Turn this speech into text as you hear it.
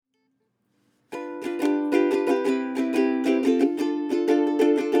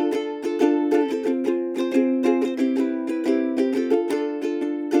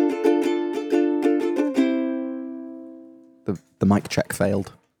mic check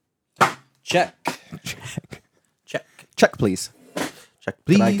failed. Check. Check. Check. Check, please. Check,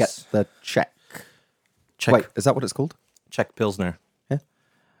 please. Could I get the check? Check. Wait, is that what it's called? Check Pilsner.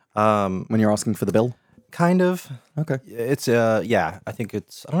 When you're asking for the bill? Kind of. Okay. It's yeah. I think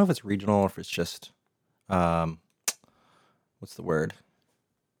it's. I don't know if it's regional or if it's just. What's the word?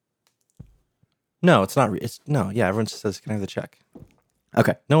 No, it's not. It's no. Yeah, everyone just says, "Can I have the check?"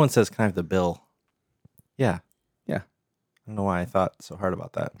 Okay. No one says, "Can I have the bill?" Yeah. Yeah. I don't know why I thought so hard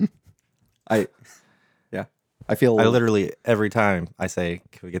about that. I feel... I literally, every time I say,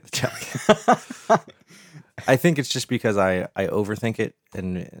 "Can we get the check?" I think it's just because I overthink it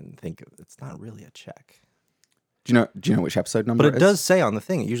and think it's not really a check. Do you know which episode number But it it is? does say on the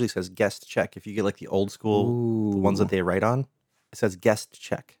thing, it usually says guest check. If you get like the old school, the ones that they write on, it says guest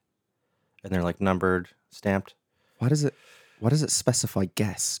check. And they're like numbered, stamped. Why does it specify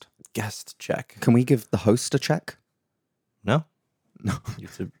guest? Guest check. Can we give the host a check? No? No. You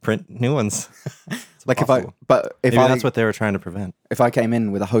have to print new ones. It's Like impossible. if Maybe I that's what they were trying to prevent. if I came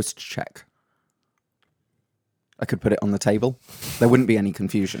in with a host check, I could put it on the table. There wouldn't be any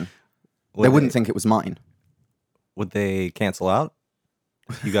confusion. They wouldn't think it was mine. Would they cancel out?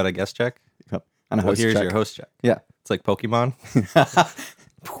 You got a guest check? Yep. And a Well, host here's check. your host check. Yeah. It's like Pokemon.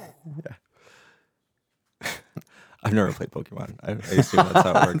 I've never played Pokemon. I assume that's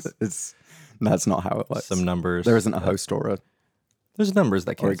how it works. That's not how it works. Some numbers. There isn't a host or a... There's numbers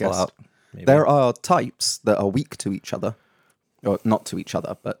that Or a cancel guest. out. Maybe. There are types that are weak to each other. Or not to each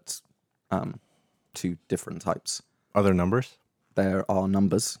other, but to different types. Are there numbers? There are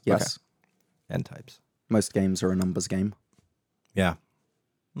numbers, yes. And types. Most games are a numbers game. Yeah.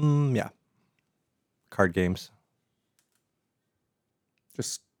 Yeah. Card games.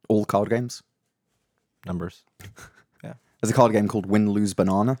 Just all card games. Numbers. There's a card game called Win, Lose,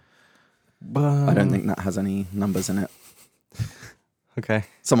 Banana. I I don't think that has any numbers in it. Okay.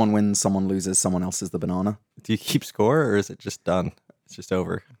 Someone wins, someone loses, someone else is the banana. Do you keep score or is it just done? It's just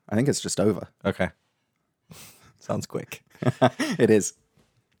over. I think it's just over. Okay. Sounds quick. It is.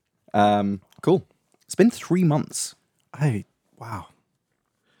 Cool. It's been 3 months Wow.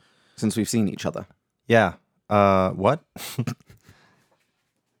 since we've seen each other. Yeah. What? I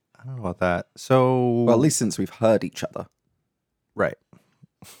don't know about that. So. Well, at least since we've heard each other. Right.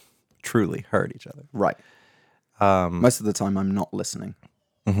 Truly heard each other. Right. Most of the time I'm not listening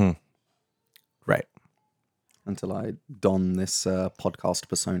Mm-hmm. Right. until I don this podcast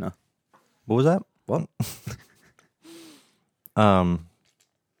persona. What was that? What?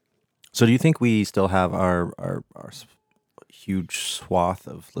 So do you think we still have our huge swath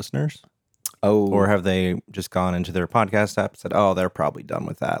of listeners? Oh, Or have they just gone into their podcast app and said, oh, they're probably done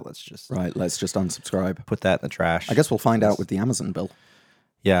with that. Let's just right. Let's just unsubscribe. put that in the trash. I guess we'll find out with the Amazon bill.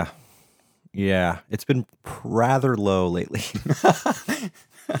 Yeah. Yeah. It's been rather low lately.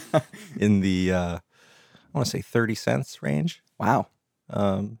 In the, I want to say 30 cents range, Wow.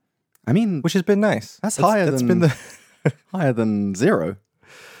 I mean, which has been nice. That's higher That's than- been the, higher than zero.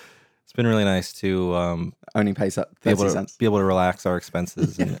 it's been really nice to Only pays up be 30 able cents. to relax our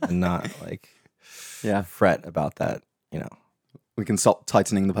expenses and not like Yeah. fret about that, you know. We can stop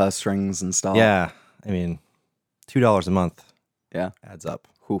tightening the purse strings and start. Yeah. I mean, $2 a month Yeah. adds up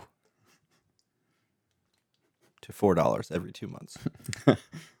Whew. to $4 every 2 months.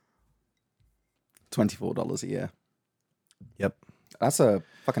 $24 a year. Yep. That's a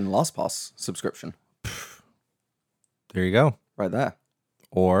fucking LastPass subscription There you go. right there.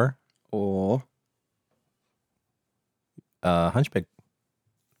 Or Or Hunchpig.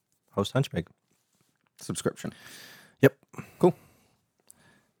 Host Hunchpig. subscription. Yep. Cool.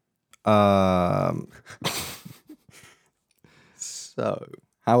 So,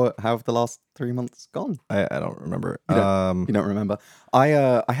 how have the last 3 months gone? I don't remember. You don't remember? I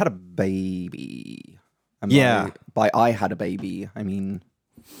had a baby. And Yeah. By I had a baby, I mean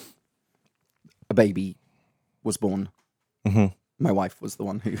a baby was born. Mhm. My wife was the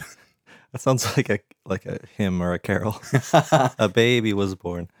one who. That sounds like a hymn or a carol. A baby was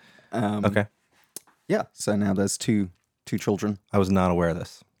born. Okay. Yeah. So now there's two children. I was not aware of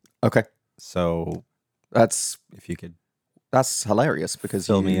this. Okay. So That's if you could hilarious because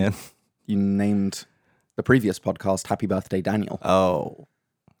fill me in. You named the previous podcast "Happy Birthday, Daniel." Oh.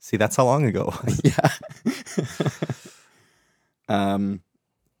 See, that's how long ago it was. Yeah.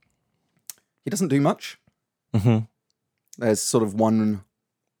 He doesn't do much. Mm-hmm. There's sort of one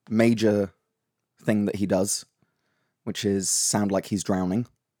major thing that he does, which is sound like he's drowning.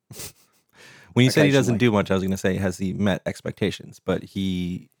 When you said he doesn't Occasionally. do much, I was going to say, has he met expectations? But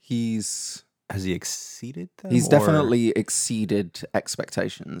He's has he exceeded them? He's or- definitely exceeded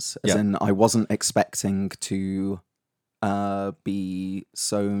expectations. As Yeah. in, I wasn't expecting to be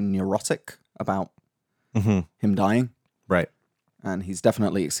so neurotic about Mm-hmm. him dying, Right. and he's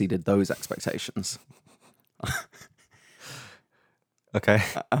definitely exceeded those expectations. Okay.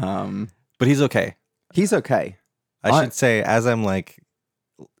 Um, But he's okay. he's okay. I should say, as I'm like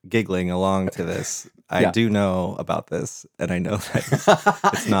giggling along to this, I Yeah. do know about this, and I know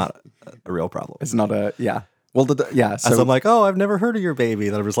that it's not a real problem. It's not a yeah. Well, yeah. As So I'm like, oh, I've never heard of your baby.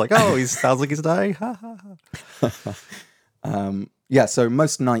 Then I'm just like, oh, he sounds like he's dying. Ha ha ha. yeah. So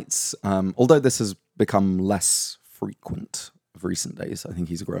most nights, although this has become less frequent of recent days, I think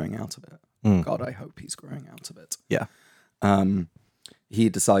he's growing out of it. God, I hope he's growing out of it. Yeah. He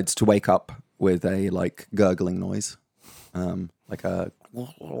decides to wake up with a like gurgling noise, like a,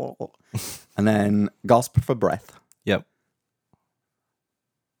 and then gasp for breath. Yep.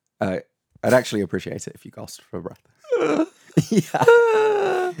 I'd actually appreciate it if you gasped for breath.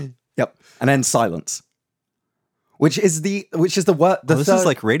 Yeah. Yep. And then silence, which is the word. This is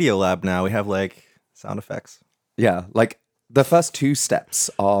like Radiolab now. We have like sound effects. yeah, like the first two steps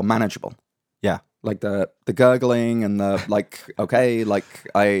are manageable. Yeah. Like the gurgling and the like. Okay, like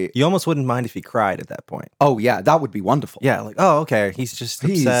You almost wouldn't mind if he cried at that point. oh yeah, that would be wonderful. Yeah. Like, oh, okay. He's just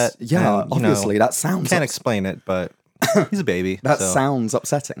upset. Yeah, and, obviously that sounds Can't explain it, but he's a baby. that so. sounds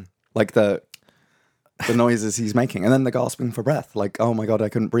upsetting. Like the noises he's making, and then the gasping for breath. Like, oh my god, I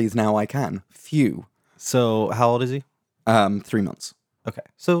couldn't breathe. Now I can. Phew. So how old is he? 3 months. Okay.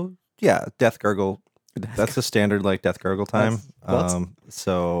 So yeah, death gurgle. That's the standard like death gurgle time. What?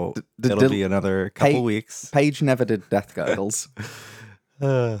 So Did it'll be another couple weeks. Paige never did death gurgles.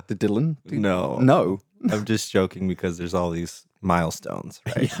 Did Dylan? No. No. I'm just joking because there's all these milestones,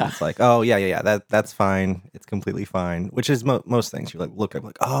 right? It's like, oh yeah, that's fine. It's completely fine. Which is most things. You like look up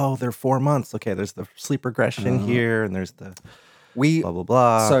like, oh, they're 4 months. Okay, there's the sleep regression here, and there's the We blah blah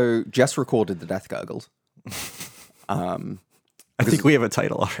blah. So Jess recorded the death gurgles. I think we have a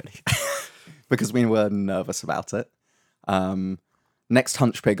title already. Because we were nervous about it. Next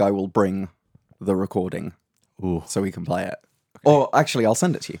Hunch Pig, I will bring the recording Ooh. so we can play it. Or actually, I'll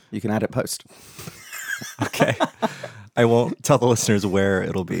send it to you. You can add it post. Okay. I won't tell the listeners where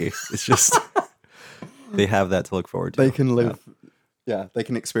it'll be. It's just they have that to look forward to. They can live. Yeah, they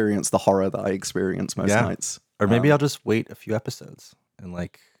can experience the horror that I experience most nights. Or maybe I'll just wait a few episodes and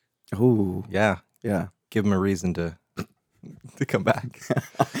like, Ooh, yeah, yeah. give them a reason to come back.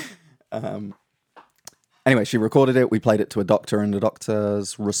 Anyway, she recorded it. We played it to a doctor, and the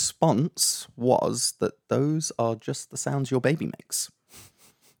doctor's response was that those are just the sounds your baby makes,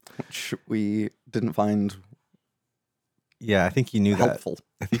 which we didn't find Yeah, I think you knew helpful.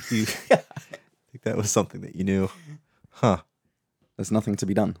 that. I think I think that was something that you knew. Huh. There's nothing to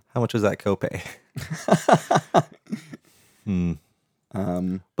be done. How much was that copay?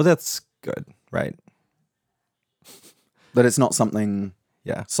 But that's good, right? That it's not something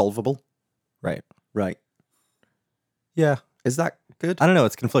Yeah. solvable. Right. Right. Yeah. Is that good? I don't know.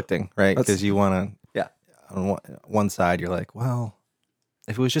 It's conflicting, right? That's- Because you want to, Yeah. on one side, you're like, well,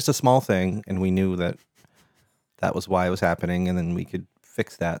 if it was just a small thing and we knew that that was why it was happening and then we could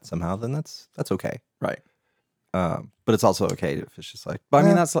fix that somehow, then that's okay. Right. But it's also okay if it's just like, But I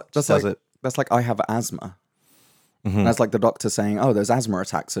mean, eh, that's does like it. that's like I have asthma. Mhm. That's like the doctor saying, "Oh, those asthma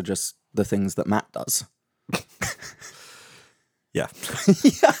attacks are just the things that Matt does." Yeah.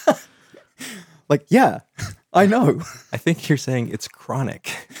 Like, yeah, I know. I think you're saying it's chronic.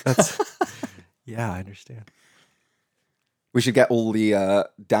 That's, yeah, I understand. We should get all the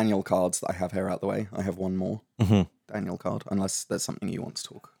Daniel cards that I have here out the way. I have one more Mhm. Daniel card, unless there's something you want to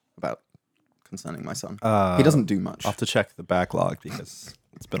talk about concerning my son. Uh, He doesn't do much. I'll have to check the backlog because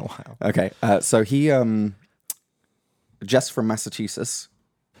it's been a while. Okay, so he, Jess from Massachusetts,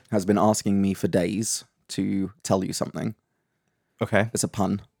 has been asking me for days to tell you something. Okay. It's a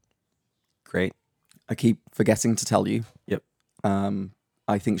pun. Great. I keep forgetting to tell you. Yep.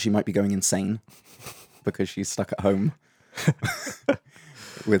 I think she might be going insane because she's stuck at home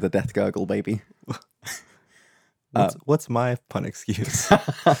with a death gurgle baby. What's my pun excuse?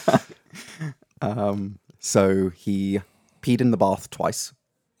 So he peed in the bath twice.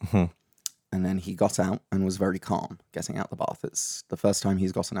 Mhm. And then he got out and was very calm getting out the bath. It's the first time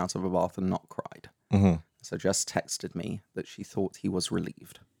he's gotten out of a bath and not cried. Mhm. So Jess texted me that she thought he was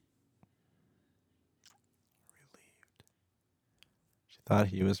relieved. She thought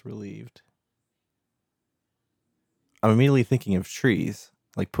he was relieved. I'm immediately thinking of trees,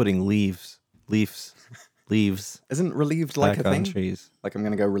 like putting leaves Isn't relieved like back a on thing? trees. Like I'm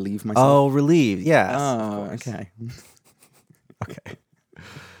going to go relieve myself? Oh, relieved. Yes. Oh, of course. okay. Okay.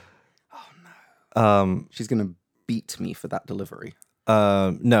 She's going to beat me for that delivery.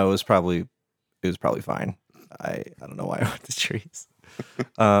 No, it was probably fine. I don't know why I went to trees.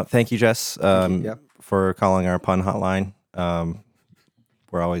 Thank you, Jess, Yeah. for calling our pun hotline.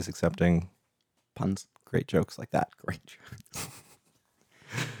 We're always accepting Puns. great jokes like that. Great.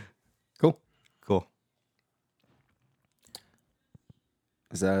 Cool. Cool.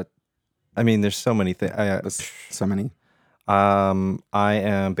 Is that I mean, there's so many things. there's so many? I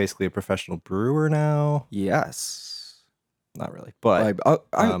am basically a professional brewer now. Yes. Not really, but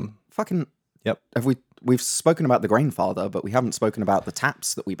Fucking. Yep. We've spoken about the Grainfather, but we haven't spoken about the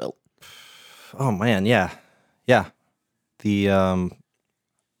taps that we built. oh man, yeah. The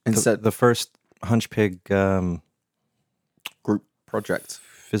Instead, the first Hunch Pig group project.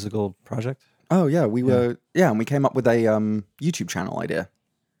 physical project. Oh yeah, and we came up with a YouTube channel idea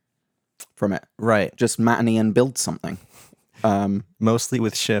from it. Right. Just Matt and Ian build something. Mostly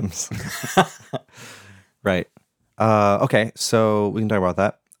with shims. Right. Okay, so we can talk about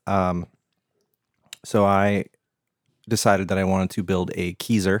that. So I decided that I wanted to build a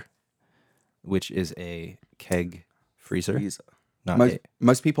Keezer, which is a keg freezer. Not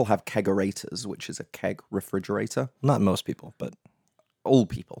Most people have kegerators, which is a keg refrigerator. not most people, but All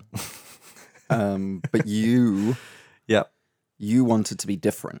people. But you yep. wanted to be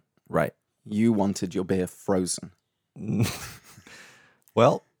different. Right. You wanted your beer frozen.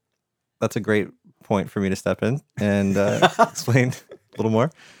 Well, that's a great point for me to step in and explain a little more.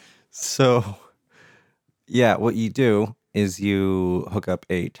 So, yeah, what you do is you hook up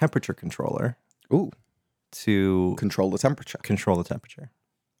a temperature controller Ooh, to control the temperature. control the temperature.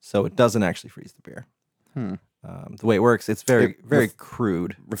 So it doesn't actually freeze the beer. Hmm. The way it works, it's very, It very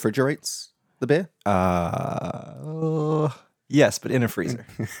crude. Refrigerates the beer? Yes, but in a freezer.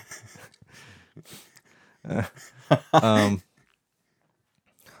 That's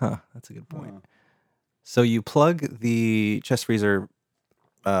a good point. So you plug the chest freezer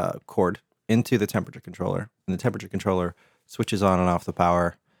cord into the temperature controller, and the temperature controller switches on and off the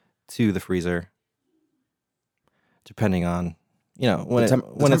power to the freezer, depending on when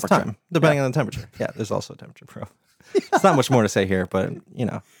it's time, depending on the temperature. Yeah, there's also a temperature probe. It's not much more to say here, but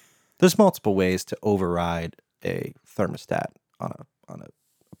there's multiple ways to override a thermostat on a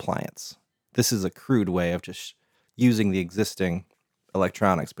appliance. This is a crude way of just using the existing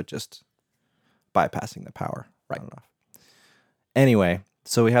electronics, but just bypassing the power. Right. Anyway,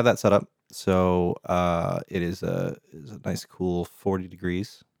 so we have that set up. So it is a nice, cool 40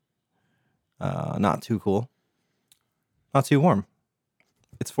 degrees. Not too cool. Not too warm.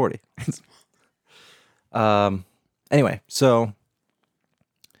 It's 40. Anyway, so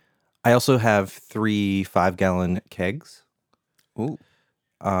I also have 3 5-gallon kegs. Ooh.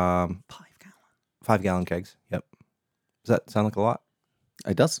 5-gallon. 5-gallon kegs. Yep. Does that sound like a lot?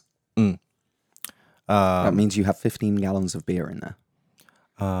 It does. That means you have 15 gallons of beer in there.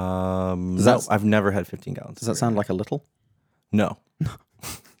 No, I've never had 15 gallons. Does that sound like a little? No.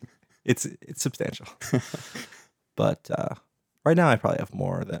 It's substantial. But right now I probably have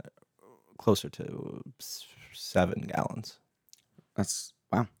more than closer to 7 gallons. That's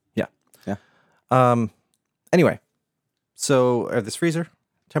wow. Yeah. Yeah. Anyway, so I have this freezer,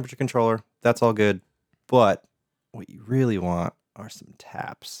 temperature controller, that's all good. But what you really want are some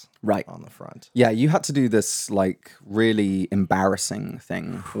taps Right. on the front. Yeah, you had to do this like really embarrassing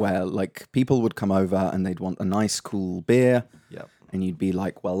thing where like people would come over and they'd want a nice cool beer. Yep. And you'd be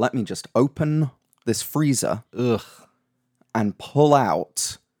like, well, let me just open this freezer Ugh. and pull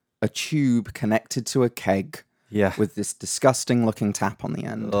out a tube connected to a keg Yeah. with this disgusting looking tap on the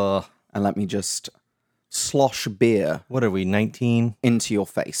end. Ugh. And let me just slosh beer What are we, 19? into your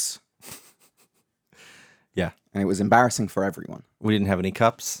face. Yeah. And it was embarrassing for everyone, We didn't have any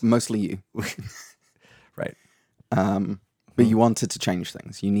cups. mostly you. Right. But you wanted to change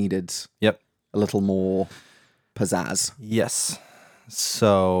things. You needed Yep. a little more pizzazz. Yes.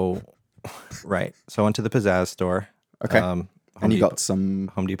 So, right. So I went to the Pizzazz store. Okay. Home And you Depot. got some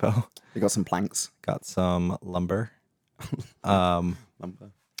planks. Got some lumber. Um,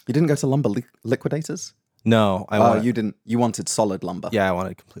 Lumber. You didn't go to lumber liquidators? no, I Oh, wanted, you didn't. You wanted solid lumber. yeah, I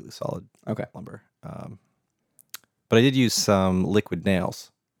wanted completely solid Okay. lumber. But I did use some liquid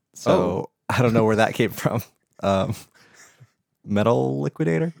nails. So I don't know where that came from. Metal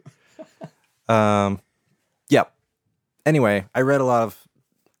liquidator. Yep. Anyway, I read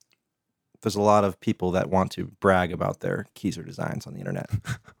there's a lot of people that want to brag about their Keezer designs on the internet.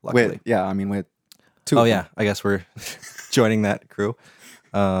 Luckily. We're two. Oh of them. yeah, I guess we're joining that crew.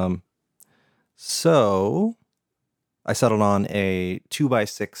 So I settled on a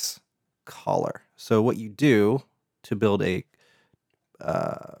 2x6 collar. So what you do to build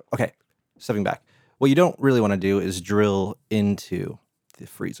stepping back, what you don't really want to do is drill into the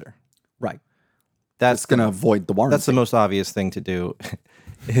freezer. Right. That's going to avoid the warranty. That's the most obvious thing to do,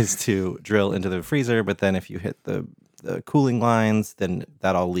 is to drill into the freezer. But then if you hit the cooling lines, then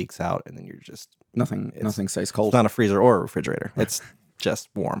that all leaks out, and then you're just nothing stays cold. It's not a freezer or a refrigerator. It's just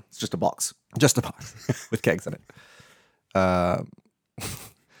warm. It's just a box. Just a box with kegs in it. That'd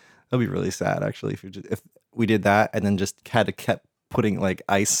be really sad, actually, if we did that and then just kept putting like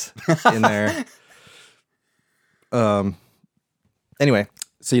ice in there. Anyway,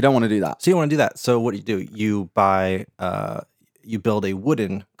 so you don't want to do that. So you want to do that. So what do? You buy, you build a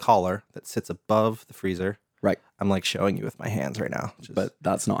wooden collar that sits above the freezer. Right. I'm like showing you with my hands right now, but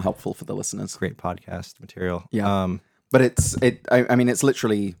that's not helpful for the listeners. Great podcast material. Yeah. But I mean, it's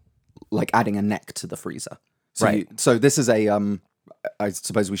literally like adding a neck to the freezer. So right. So this is a, I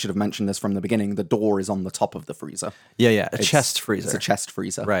suppose we should have mentioned this from the beginning. The door is on the top of the freezer. Yeah. It's chest freezer. It's a chest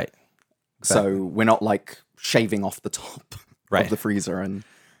freezer. Right. Exactly. So we're not like shaving off the top of the freezer, and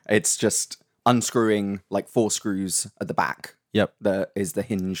it's just unscrewing like 4 screws at the back. Yep. That is the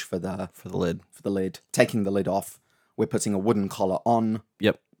hinge for the lid. Taking the lid off, we're putting a wooden collar on.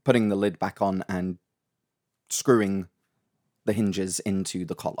 Yep. Putting the lid back on and screwing the hinges into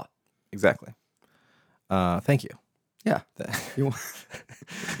the collar. Exactly. Thank you. Yeah. That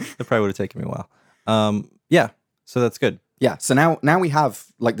probably would have taken me a while. Yeah. So that's good. Yeah. So now we have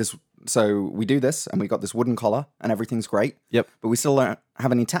like this. So we do this, and we got this wooden collar, and everything's great. Yep. But we still don't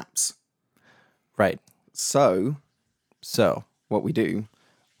have any taps. Right. So what you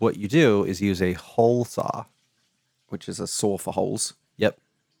do is use a hole saw, which is a saw for holes. Yep.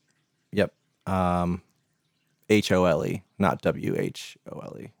 HOLE, not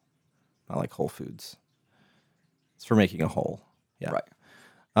WHOLE. Not like Whole Foods. It's for making a hole. Yeah. Right.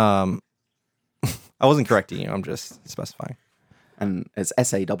 I wasn't correcting you. I'm just specifying. And it's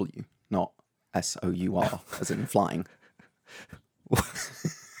SAW, not SOUR, as in flying.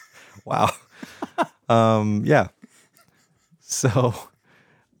 Wow. Yeah. So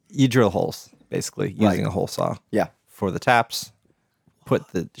you drill holes, basically, using a hole saw. Yeah. For the taps, put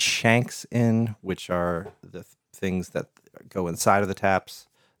the shanks in, which are the things that go inside of the taps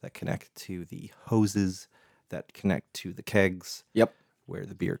that connect to the hoses that connect to the kegs. Yep. Where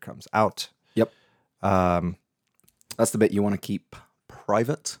the beer comes out. Yep. That's the bit you want to keep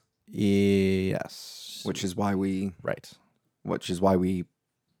private. Yes. Which is why we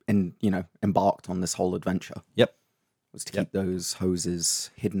embarked on this whole adventure. Yep. Was to keep those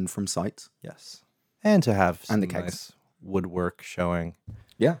hoses hidden from sight. Yes. And to have some the kegs. Nice woodwork showing.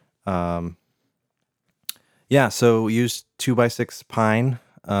 Yeah. Yeah, so use 2x6 pine,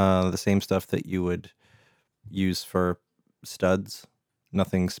 the same stuff that you would use for studs.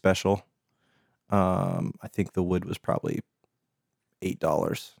 Nothing special. I think the wood was probably $8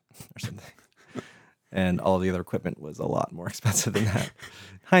 or something. And all the other equipment was a lot more expensive than that.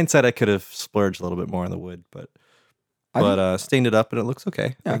 Hindsight, I could have splurged a little bit more on the wood, but stained it up and it looks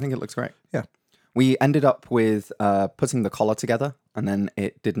okay. Yeah, I think it looks great. Yeah. We ended up with putting the collar together, and then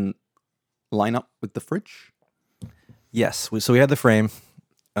it didn't line up with the fridge. Yes. So we had the frame.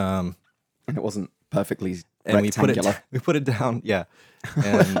 And it wasn't perfectly and rectangular. we put it down, yeah.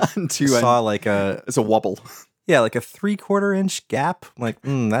 And And saw like it's a wobble. Yeah, like a 3/4 inch gap. I'm like,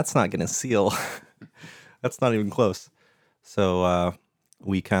 that's not going to seal. That's not even close. So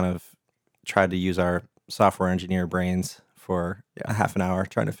we kind of tried to use our software engineer brains for a half an hour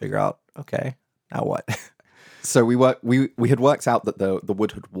trying to figure out, okay, now what? So we had worked out that the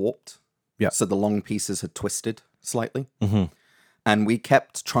wood had warped. Yeah. So the long pieces had twisted slightly. Mm-hmm. And we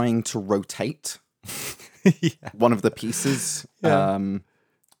kept trying to rotate one of the pieces. Yeah.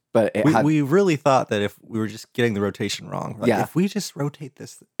 But we really thought that if we were just getting the rotation wrong, like if we just rotate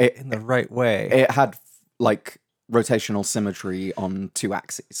this in the right way. It had like rotational symmetry on 2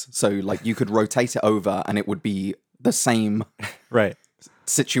 axes. So like you could rotate it over and it would be the same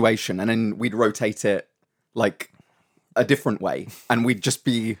situation. And then we'd rotate it like a different way and we'd just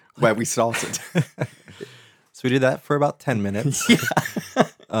be where we started. So we did that for about 10 minutes.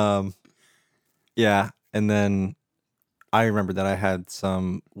 Yeah. And then I remember that I had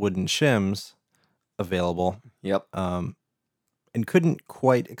some wooden shims available. Yep. And couldn't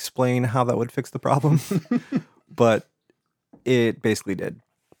quite explain how that would fix the problem, but it basically did.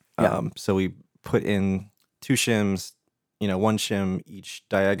 Yeah. So we put in 2 shims, 1 shim each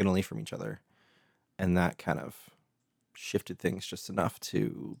diagonally from each other. And that kind of shifted things just enough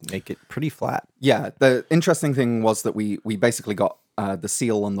to make it pretty flat. Yeah. The interesting thing was that we basically got the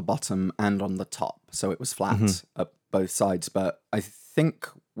seal on the bottom and on the top. So it was flat at both sides. But I think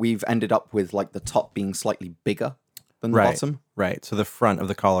we've ended up with like the top being slightly bigger than the bottom. Right. So the front of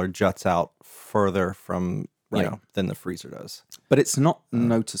the collar juts out further from, than the freezer does. But it's not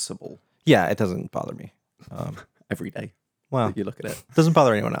noticeable. Yeah, it doesn't bother me. Every day. Well, You look at it. It doesn't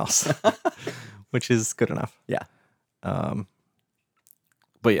bother anyone else, which is good enough. Yeah. But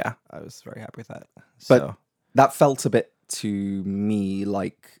yeah, I was very happy with that. But that felt a bit to me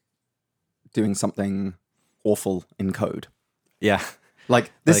like doing something awful in code. Yeah.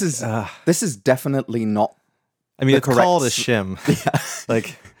 Like this is definitely not. I mean, it's called a shim. Yeah.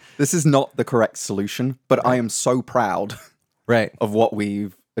 Like this is not the correct solution, but I am so proud right of what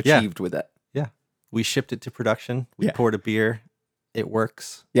we've achieved with it. Yeah. We shipped it to production. We poured a beer. It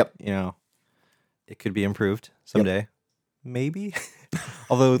works. Yep. You know, it could be improved someday. Maybe.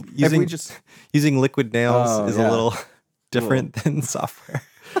 Although using liquid nails is a little different than software.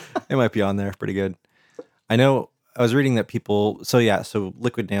 It might be on there pretty good. I know I was reading that people so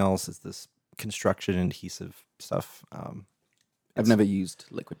liquid nails is this construction adhesive stuff. I've never used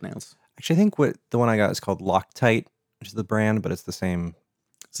liquid nails. Actually, I think the one I got is called Loctite, which is the brand, but it's the same.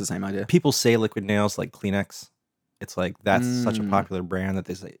 It's the same idea. People say liquid nails like Kleenex. It's like that's such a popular brand that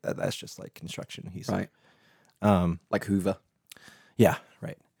they say that's just like construction adhesive. Right. Like Hoover. Yeah,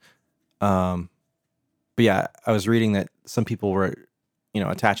 right. But yeah, I was reading that some people were,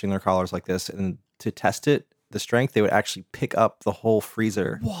 attaching their collars like this, and to test it, the strength, they would actually pick up the whole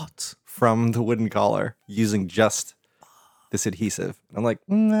freezer. What? From the wooden collar using just this adhesive. And I'm like,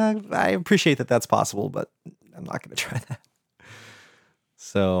 I appreciate that that's possible, but I'm not going to try that.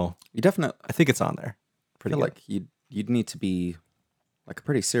 So you definitely, I think it's on there. Pretty good. Like you'd need to be like a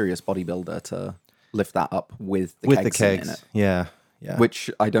pretty serious bodybuilder to lift that up with the kegs in it. Yeah, yeah. Which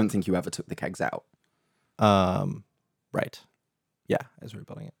I don't think you ever took the kegs out. Right. Yeah, as we were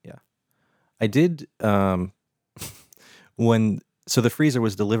building it. Yeah, I did. So the freezer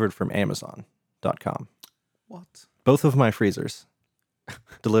was delivered from Amazon.com. What? Both of my freezers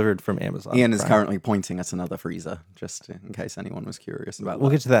delivered from Amazon. Ian is currently pointing at another freezer, just in case anyone was curious about that. We'll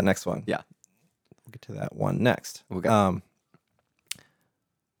get to that next one. Yeah. We'll get to that one next. Okay.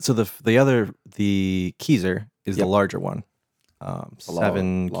 So the Keyser is the larger one.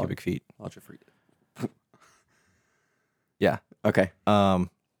 7 cubic feet. Larger freezer. Yeah. Okay.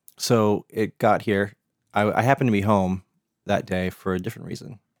 So it got here. I happened to be home that day for a different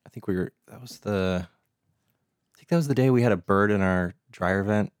reason. I think that was the day we had a bird in our dryer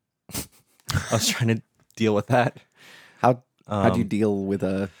vent. I was trying to deal with that. How do you deal with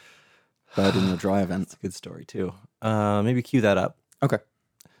a bird in your dryer vent? It's a good story too. Maybe cue that up. Okay.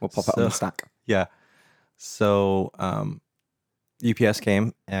 We'll pop it on the stack. Yeah. So UPS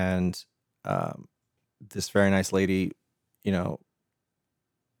came and this very nice lady,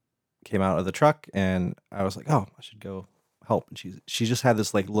 came out of the truck, and I was like, oh, I should go help. And she just had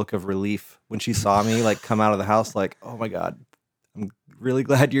this like look of relief when she saw me like come out of the house, like, oh my God, I'm really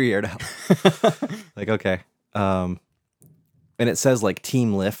glad you're here to help. Like, okay. And it says like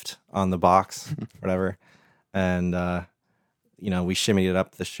team lift on the box, whatever. And we shimmied it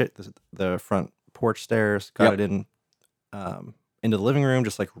up the front porch stairs, got it in into the living room,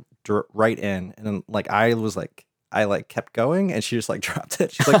 just like right in. And then like I kept going, and she just like dropped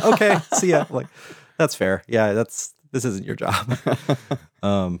it. She's like, okay, see ya. I'm like, that's fair. Yeah, this isn't your job.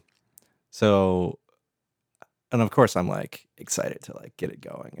 So, and of course I'm like excited to like get it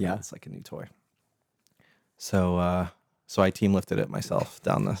going. Yeah. It's like a new toy. So, I team lifted it myself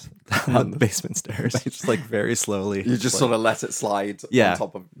down the basement stairs, just like very slowly. You just sort of let it slide on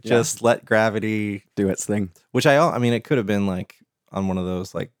top of. Yeah. Just let gravity do its thing. Which I mean, it could have been like on one of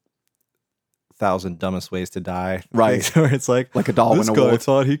those like 1,000 dumbest ways to die, right? Where it's like a Darwin Award. This guy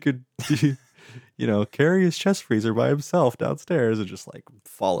thought he could, carry his chest freezer by himself downstairs and just like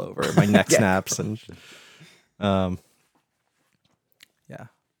fall over. My neck snaps and, yeah,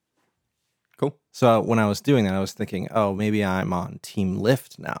 cool. So when I was doing that, I was thinking, oh, maybe I'm on Team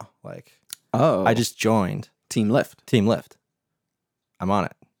Lift now. Like, I just joined Team Lift. I'm on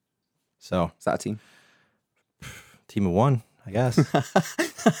it. So is that a team? Team of one, I guess.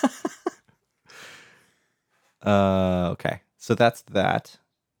 Okay. So that's that.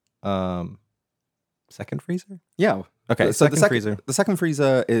 Second freezer? Yeah. Okay. So freezer. The second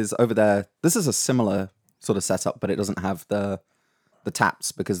freezer is over there. This is a similar sort of setup, but it doesn't have the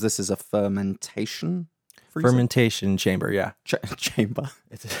taps because this is a fermentation freezer. Fermentation chamber, yeah. Chamber.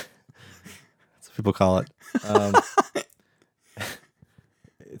 That's what people call it.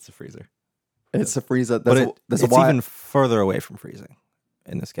 It's a freezer. It's a freezer. It's even further away from freezing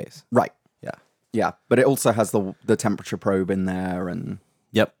in this case. Right. Yeah, but it also has the temperature probe in there and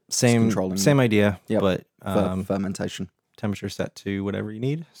same idea. Yep. But fermentation temperature set to whatever you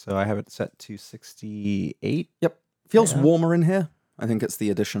need. So I have it set to 68. Yep, feels warmer in here. I think it's the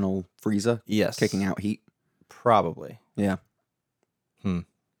additional freezer. Yes, kicking out heat. Probably. Yeah.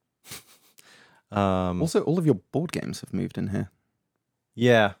 Also, all of your board games have moved in here.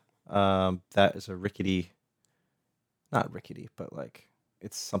 Yeah. That is a not rickety, but like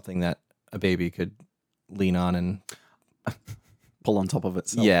it's something that a baby could lean on and pull on top of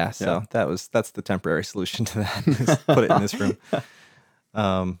itself. Yeah, so that's the temporary solution to that. Is put it in this room.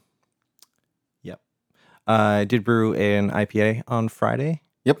 Yep. I did brew an IPA on Friday.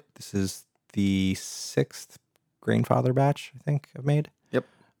 Yep. This is the 6th Grainfather batch, I think I've made. Yep.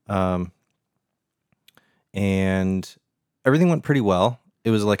 And everything went pretty well.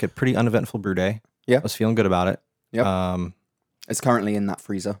 It was like a pretty uneventful brew day. Yeah. I was feeling good about it. Yep. It's currently in that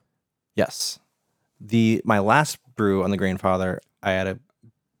freezer. Yes. My last brew on the Grainfather, I had a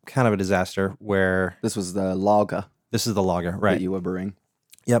kind of a disaster where this was the lager. This is the lager, right? That you were brewing.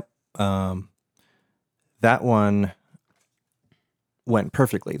 Yep. That one went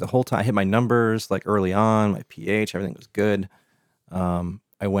perfectly the whole time. I hit my numbers like early on, my pH, everything was good.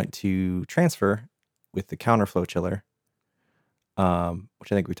 I went to transfer with the counterflow chiller,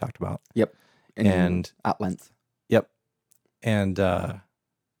 which I think we talked about. Yep. And at length. Yep. And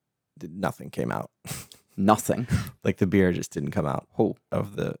nothing came out. Nothing. Like the beer just didn't come out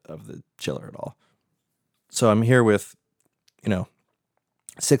of the chiller at all. So I'm here with,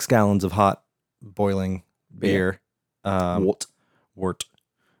 6 gallons of hot boiling beer. Wort.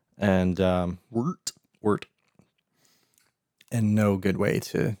 And wort. And no good way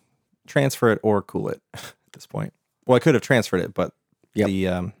to transfer it or cool it at this point. Well, I could have transferred it, but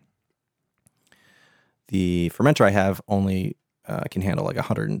the fermenter I have only can handle like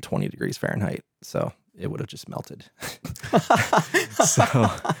 120 degrees Fahrenheit, so it would have just melted. So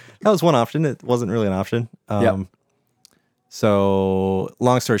that was one option. It wasn't really an option. So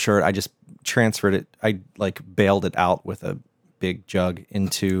long story short, I just transferred it. I like bailed it out with a big jug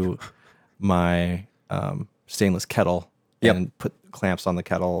into my stainless kettle and put clamps on the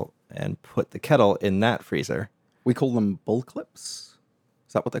kettle and put the kettle in that freezer. We call them bull clips.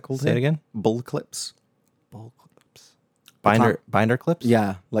 Is that what they're called? Say it again? Bull clips. Bull clips. Binder clips?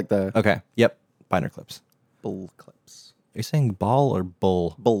 Yeah, like the... Okay, yep. Binder clips. Bull clips. Are you saying ball or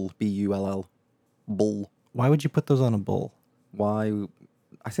bull? Bull, B-U-L-L. Bull. Why would you put those on a bull? Why?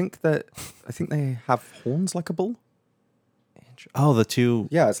 I think they have horns like a bull. Oh, the two...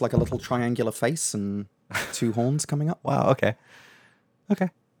 Yeah, it's like a little triangular face and 2 horns coming up. Wow, okay. Okay.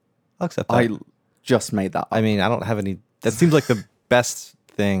 I'll accept that. I just made that up. I mean, I don't have any... That seems like the best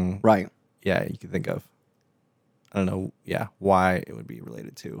thing... Right. Yeah, you could think of. I don't know, why it would be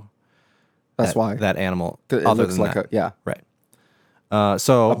related to... That's why. That animal. It looks like that. Right.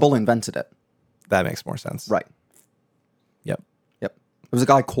 So... A bull invented it. That makes more sense. Right. Yep. It was a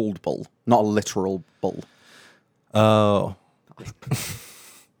guy called Bull, not a literal bull. Oh.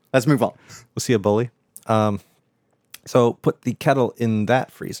 Let's move on. We'll see a bully. So put the kettle in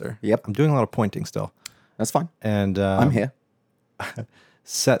that freezer. Yep. I'm doing a lot of pointing still. That's fine. And I'm here.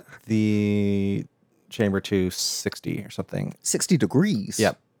 Set the chamber to 60 or something. 60 degrees?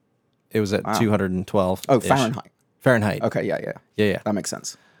 Yep. It was at 212. Oh, Fahrenheit. Fahrenheit. Okay, yeah. That makes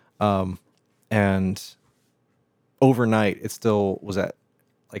sense. And overnight, it still was at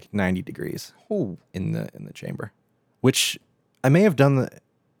like 90 degrees in the chamber, which I may have done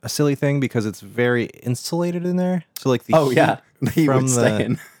a silly thing because it's very insulated in there. So like the heat would stay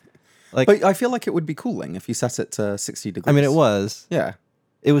in. Like, but I feel like it would be cooling if you set it to 60 degrees. I mean, it was. Yeah.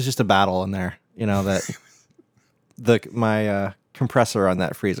 It was just a battle in there. That my compressor on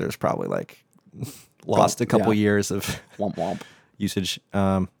that freezer is probably like lost a couple years of womp womp usage.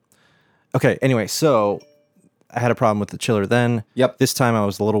 Okay. Anyway, so I had a problem with the chiller then. Yep. This time I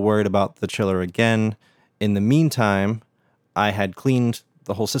was a little worried about the chiller again. In the meantime, I had cleaned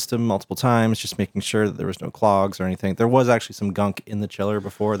the whole system multiple times, just making sure that there was no clogs or anything. There was actually some gunk in the chiller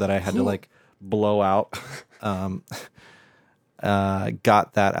before that I had to like blow out. Got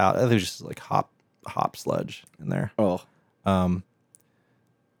that out. There's just like hop sludge in there. Oh.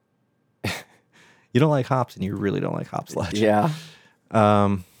 You don't like hops and you really don't like hop sludge. Yeah.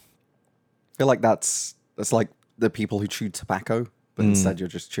 I feel like that's like the people who chew tobacco, but instead you're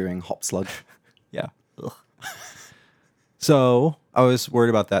just chewing hop sludge. Yeah. Ugh. So I was worried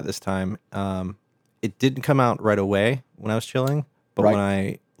about that this time. It didn't come out right away when I was chilling, but when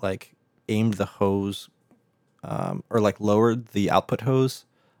I like aimed the hose or like lowered the output hose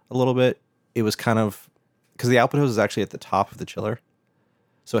a little bit, it was kind of because the output hose is actually at the top of the chiller.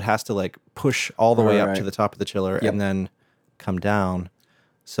 So it has to like push all the way up to the top of the chiller and then come down.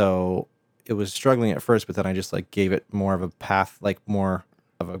 So it was struggling at first, but then I just like gave it more of a path, like more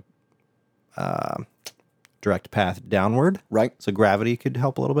of a direct path downward. Right. So gravity could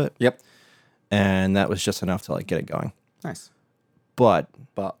help a little bit. Yep. And that was just enough to like get it going. Nice. But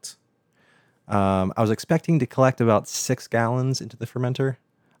I was expecting to collect about 6 gallons into the fermenter.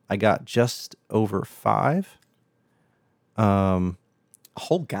 I got just over 5. A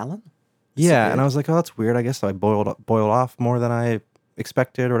whole gallon? Yeah, and I was like, oh, that's weird. I guess I boiled off more than I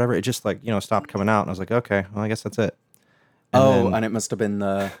expected or whatever. It just like, stopped coming out. And I was like, okay, well, I guess that's it. And it must have been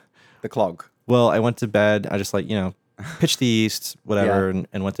the clog. Well, I went to bed. I just like, pitched the yeast, whatever,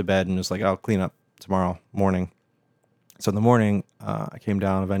 and went to bed and was like, I'll clean up tomorrow morning. So in the morning, I came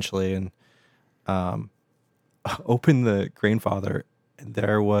down eventually and opened the grain father, and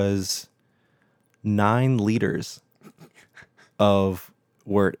there was 9 liters of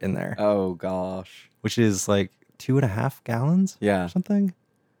wort in there. Oh gosh. Which is like 2.5 gallons? Yeah. Or something.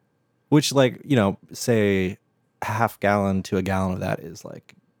 Which like, say half gallon to a gallon of that is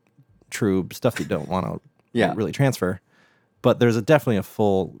like true stuff that you don't want to really transfer. But there's definitely a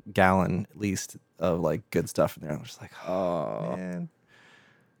full gallon at least of like good stuff in there. I'm just like, oh man.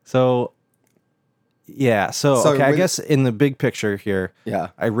 So yeah, so okay, I guess in the big picture here,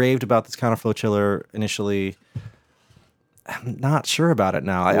 I raved about this counterflow chiller initially. I'm not sure about it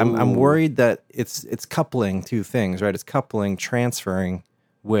now. I'm worried that it's coupling two things, right? It's coupling transferring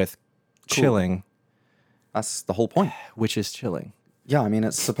with chilling. That's the whole point. Which is chilling. Yeah, I mean,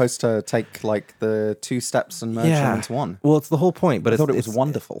 it's supposed to take like the 2 steps and merge them into one. Well, it's the whole point, but I thought it was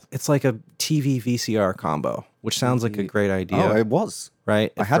wonderful. It's like a TV VCR combo, which sounds like a great idea. Oh, it was.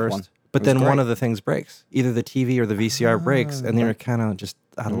 Right? I had one. But then one of the things breaks. Either the TV or the VCR breaks, and then you're kind of just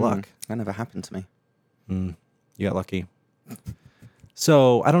out of luck. That never happened to me. You got lucky.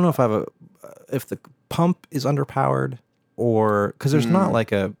 So I don't know if the pump is underpowered or because there's not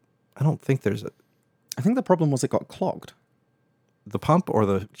like I don't think there's a. I think the problem was it got clogged. The pump or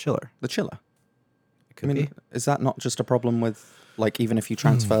the chiller? The chiller. It could be. Is that not just a problem with like even if you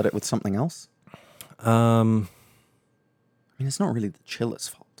transferred it with something else? I mean, it's not really the chiller's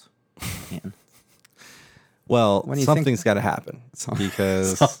fault. Ian. Well, something's got to happen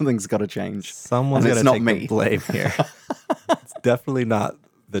because something's got to change. Someone's got to take the blame here. It's definitely not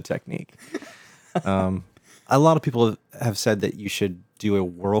the technique. A lot of people have said that you should do a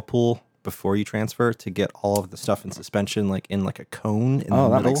whirlpool before you transfer to get all of the stuff in suspension, like in like a cone in the middle.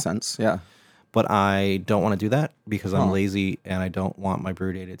 That makes sense. Yeah. But I don't want to do that because I'm lazy and I don't want my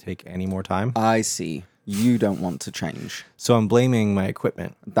brew day to take any more time. I see. You don't want to change. So I'm blaming my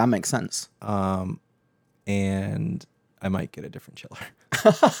equipment. That makes sense. And I might get a different chiller.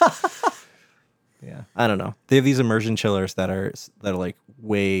 Yeah, I don't know. They have these immersion chillers that are like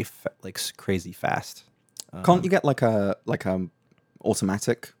way like crazy fast. Can't you get like a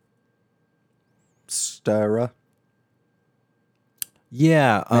automatic stirrer?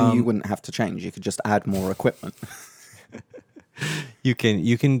 Yeah, then you wouldn't have to change. You could just add more equipment. You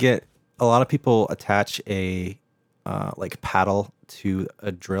can get a lot of people attach a like paddle to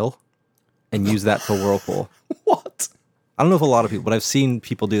a drill and use that to whirlpool. What? I don't know if a lot of people, but I've seen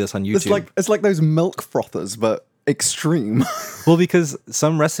people do this on YouTube. It's like those milk frothers, but extreme. Well, because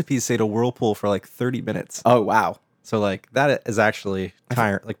some recipes say to whirlpool for like 30 minutes. Oh, wow. So like that is actually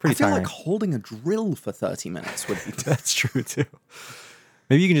tiring, like pretty tiring. I feel like holding a drill for 30 minutes would be. That's true too.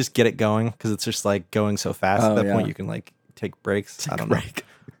 Maybe you can just get it going because it's just like going so fast. At that point, you can like take breaks. I don't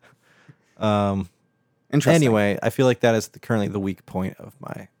know. Interesting. Anyway, I feel like that is currently the weak point of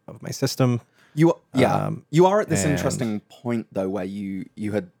my system. You are at this interesting point though, where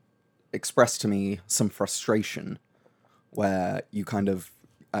you had expressed to me some frustration, where you kind of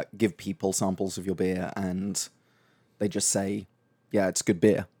give people samples of your beer and they just say, "Yeah, it's good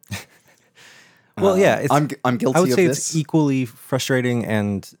beer." Well, yeah, I'm guilty of this. I would say it's equally frustrating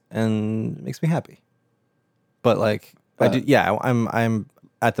and makes me happy. But like I do, yeah, I'm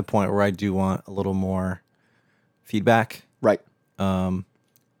at the point where I do want a little more feedback, right? Because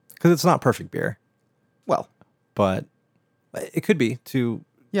it's not perfect beer. Well, but it could be too.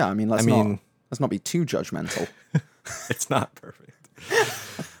 Yeah, I mean, let's not be too judgmental. It's not perfect.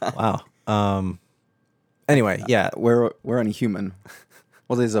 Wow. Anyway, yeah, we're only human.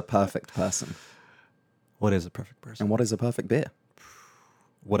 What is a perfect person? What is a perfect person? And what is a perfect beer?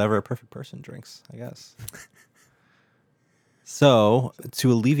 Whatever a perfect person drinks, I guess. So,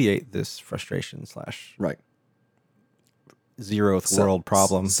 to alleviate this frustration / right 0th world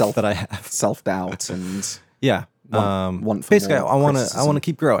problem that I have, self-doubt and yeah, basically I want to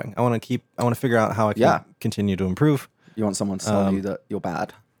keep growing. I want to figure out how I can continue to improve. You want someone to tell you that you're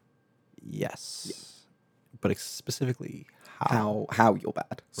bad. Yes, but specifically how you're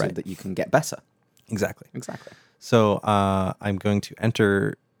bad, so that you can get better. Exactly. So I'm going to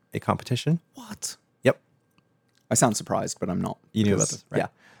enter a competition. What? Yep. I sound surprised, but I'm not. You knew about this, right?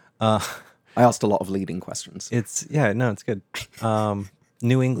 Yeah. I asked a lot of leading questions. It's good.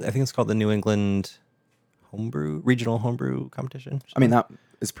 New England. I think it's called the New England Regional Homebrew Competition. I mean, that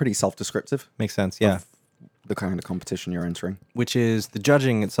is pretty self-descriptive. Makes sense. Yeah. The kind of competition you're entering. Which is the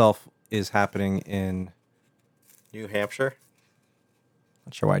judging itself is happening in New Hampshire.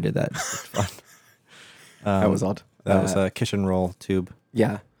 Not sure why I did that. It's fun. That was odd. That was a kitchen roll tube.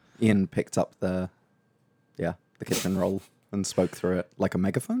 Yeah. Ian picked up the kitchen roll and spoke through it like a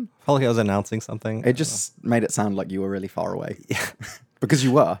megaphone. Felt like I was announcing something. It just made it sound like you were really far away. Yeah. Because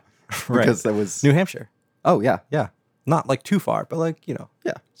you were. Because there was... New Hampshire. Oh, yeah. Yeah. Not like too far, but like, yeah,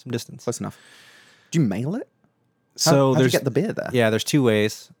 some distance. Close enough. Do you mail it? So how'd you get the beer there? Yeah, there's two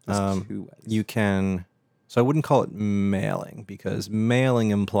ways. There's 2 ways. You can... So I wouldn't call it mailing because mailing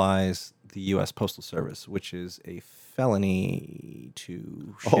implies the U.S. Postal Service, which is a felony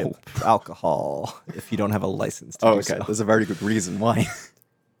to ship alcohol if you don't have a license to do so. There's a very good reason why.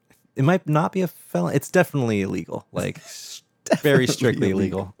 It might not be a felony. It's definitely illegal, like very strictly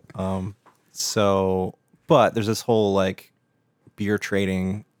illegal. But there's this whole like beer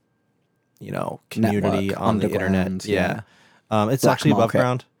trading, community Network, on the internet. Yeah. It's Black actually above market.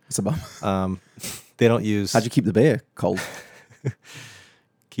 ground. It's above. They don't use How'd you keep the beer cold?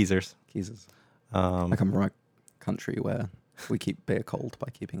 Keezers. I come from a country where we keep beer cold by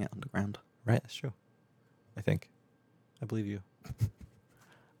keeping it underground. Right, that's true. I believe you.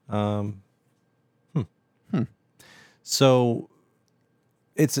 So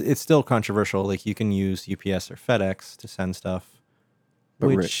it's still controversial. Like you can use UPS or FedEx to send stuff, But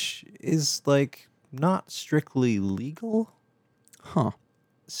which is like not strictly legal. Huh.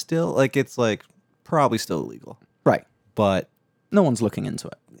 Still, like it's like probably still illegal. Right. But No one's looking into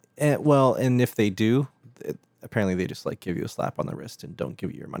it. and if they do, apparently they just like give you a slap on the wrist and don't give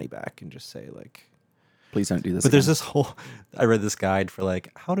you your money back and just say like, Please don't do this. But there's this whole, I read this guide for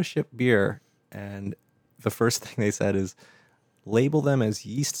like how to ship beer, and the first thing they said is label them as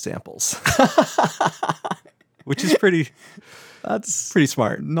yeast samples, which is That's pretty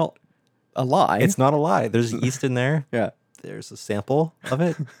smart. not a lie. It's not a lie. There's yeast in there. Yeah. There's a sample of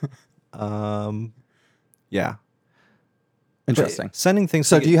it. Yeah. Interesting. But sending things.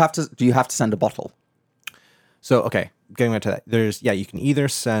 So do you have to send a bottle? So okay, getting back to that. You can either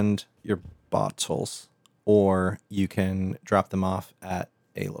send your bottles or you can drop them off at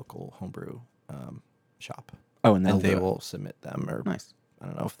a local homebrew shop. Oh, and they will submit them. Or Nice. I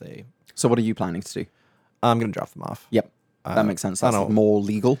don't know if they. So what are you planning to do? I'm gonna drop them off. Yep. That makes sense. I That's don't- more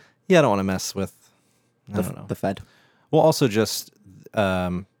legal. Yeah, I don't want to mess with. I don't know. The Fed. Well, also just,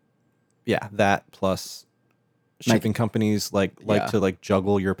 that plus shipping companies like Yeah. to like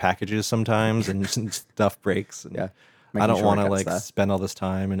juggle your packages sometimes and stuff breaks. And Yeah. I Making don't sure want it to gets like there. spend all this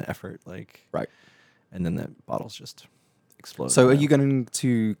time and effort Right. and then the bottles just explode. So are you going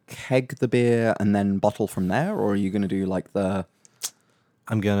to keg the beer and then bottle from there, or are you going to do like the?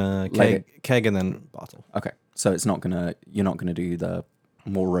 I'm gonna Like keg and then bottle. Okay, so you're not gonna do the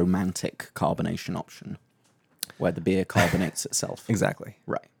more romantic carbonation option, where the beer carbonates itself. Exactly.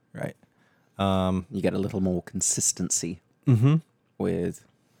 Right. Right. You get a little more consistency with.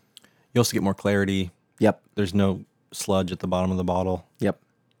 You also get more clarity. Yep. There's no sludge at the bottom of the bottle. Yep.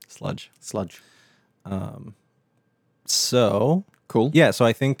 Sludge. So Cool. yeah. So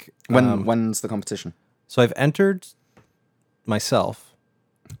I think When's the competition? so I've entered myself.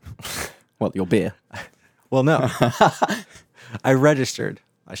 Well, your beer. Well, no, I registered.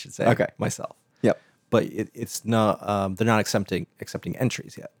 I should say. Okay. Myself. Yep. But it's not. They're not accepting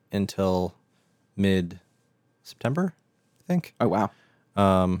entries yet until mid-September, I think, Oh wow.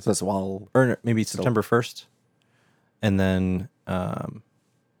 So that's a while. or maybe September 1st, and then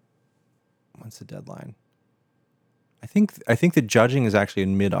when's the deadline? I think the judging is actually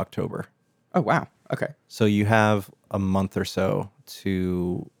in mid-October. Oh wow. Okay. So you have a month or so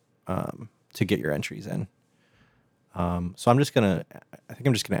to get your entries in. So I think I'm just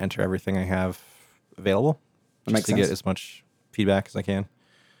gonna enter everything I have available That just makes to get sense. as much feedback as I can.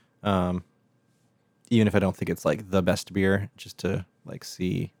 Even if I don't think it's like the best beer, just to like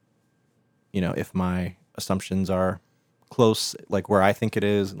see, if my assumptions are close, like where I think it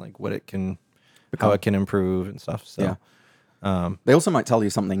is and like what it can, how it can improve and stuff. So Yeah. They also might tell you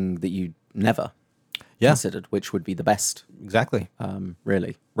something that you never considered, which would be the best. exactly.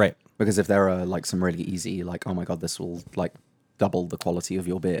 Really. Right. Because if there are like some really easy, like, oh my God, this will like double the quality of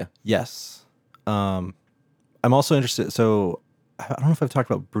your beer. Yes. I'm also interested. So I don't know if I've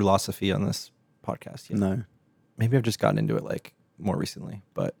talked about Brewlosophy on this podcast yet. No. Maybe I've just gotten into it like more recently,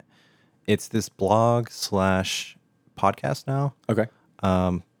 but it's this blog / podcast now. Okay.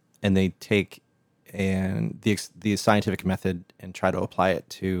 And they take the scientific method and try to apply it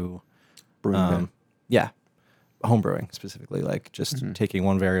to Brewing beer. homebrewing specifically, like just taking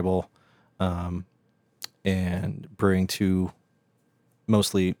one variable and brewing two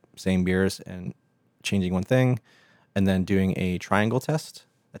mostly same beers and changing one thing, and then doing a triangle test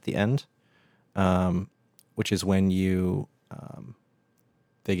at the end, which is when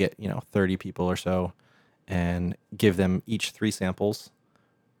they get 30 people or so, and give them each 3 samples,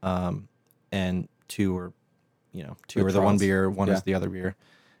 and two are the one beer, one is the other beer,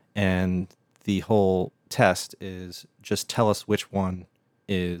 and the whole test is just tell us which one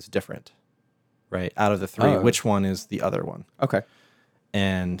is different, right? Out of the 3, which one is the other one? Okay.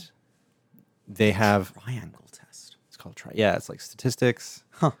 And they have triangle test. It's called it's like statistics.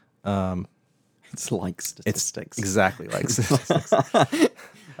 Huh. It's like statistics. It's exactly like statistics.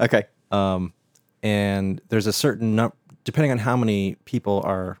 Okay. And there's a certain depending on how many people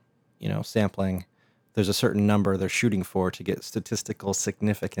are, sampling, there's a certain number they're shooting for to get statistical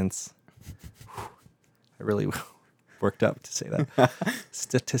significance. I really worked up to say that.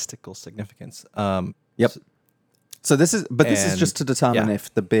 Statistical significance. Yep. So this is just to determine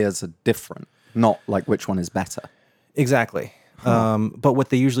if the beers are different, not like which one is better. Exactly. But what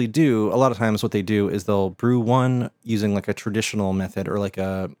they usually do, a lot of times what they do is they'll brew one using like a traditional method or like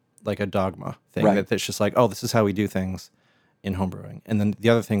a dogma thing, right. that's just like, oh, this is how we do things in homebrewing. And then the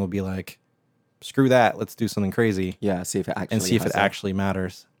other thing will be like, screw that, let's do something crazy. Yeah, see if it actually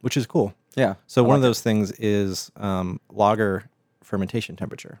matters, which is cool. Yeah. So one of those things is lager fermentation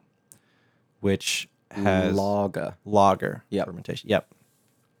temperature, which has lager fermentation. Yep.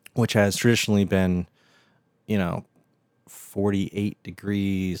 Which has traditionally been, 48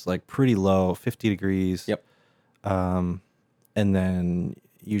 degrees, like pretty low, 50 degrees. Yep. And then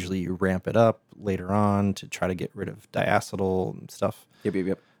usually you ramp it up later on to try to get rid of diacetyl and stuff.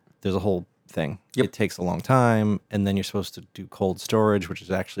 Yep. There's a whole thing. Yep. It takes a long time, and then you're supposed to do cold storage, which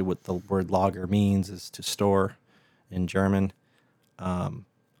is actually what the word lager means, is to store in German.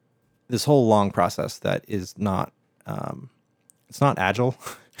 This whole long process that is not, it's not agile,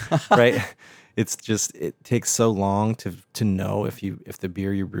 right? It's just, it takes so long to know if the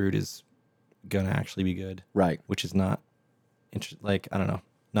beer you brewed is gonna actually be good, right? Which is not, I don't know,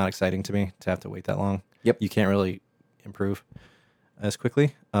 not exciting to me to have to wait that long. Yep. You can't really improve as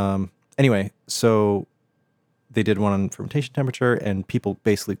quickly. Anyway, so they did one on fermentation temperature, and people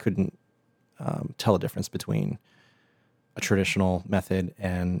basically couldn't tell a difference between a traditional method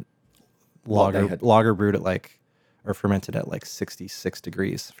and lager brewed at or fermented at 66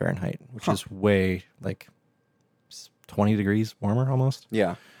 degrees Fahrenheit, which is way 20 degrees warmer almost.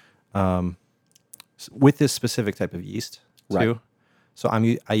 Yeah. With this specific type of yeast too. Right. So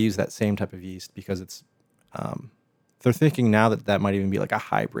I use that same type of yeast because it's they're thinking now that might even be like a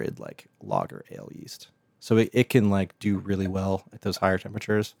hybrid lager ale yeast. So it can do really well at those higher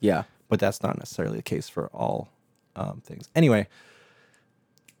temperatures. Yeah. But that's not necessarily the case for all things. Anyway,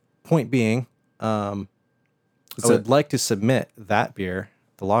 point being, I would like to submit that beer,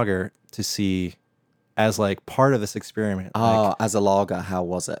 the lager, to see as part of this experiment. As a lager, how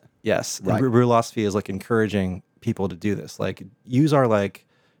was it? Yes. Right. And Brewlosophy is encouraging people to do this. Use our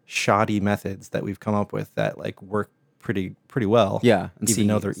shoddy methods that we've come up with that work pretty well. Yeah. And even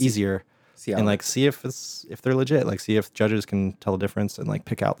though they're easier. See if they're legit. See if judges can tell a difference and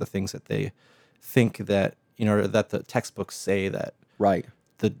pick out the things that they think that that the textbooks say that right.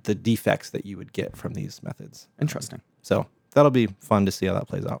 The defects that you would get from these methods. Interesting. So that'll be fun to see how that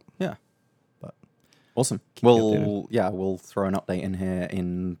plays out. Yeah. But awesome. We'll throw an update in here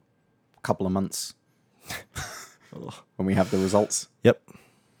in a couple of months when we have the results. Yep.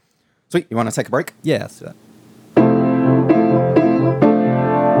 Sweet. You want to take a break? Yeah, let's do that.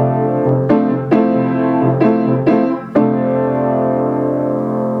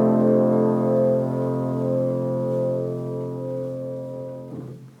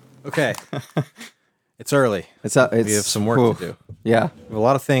 Okay. It's early. We have some work to do. Yeah. We have a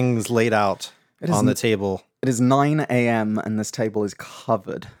lot of things laid out on the table. It is 9 a.m. and this table is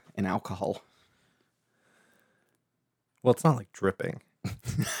covered in alcohol. Well, it's not dripping.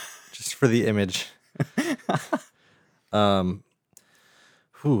 Just for the image.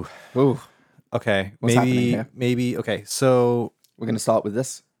 Whew. Ooh. Okay. What's happening here? Maybe. Okay. So we're going to start with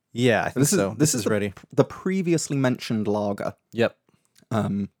this. Yeah, I think so. This is ready. The previously mentioned lager. Yep.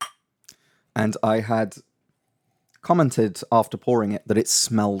 And I had commented after pouring it that it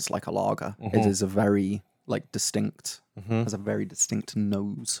smells like a lager. Mm-hmm. It is a very distinct, has a very distinct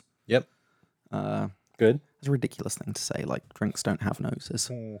nose. Yep. Good. It's a ridiculous thing to say. Drinks don't have noses.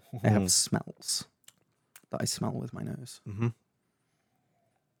 They have smells that I smell with my nose. Mm-hmm.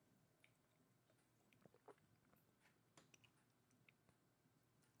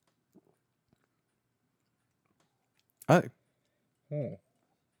 Oh.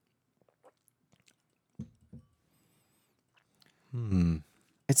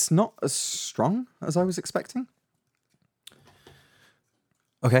 It's not as strong as I was expecting.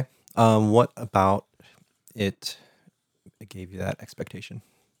 Okay. What about it gave you that expectation?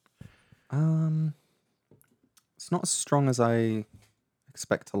 It's not as strong as I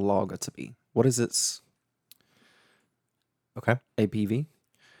expect a lager to be. What is its Okay. ABV?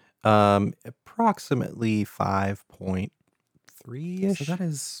 Approximately 5.3-ish. So that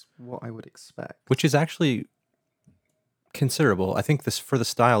is what I would expect. Which is actually considerable. I think this for the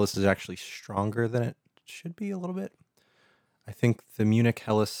style, this is actually stronger than it should be a little bit. I think the Munich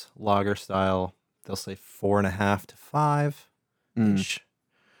Helles lager style, they'll say 4.5 to 5-ish.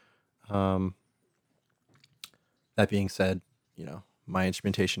 That being said, my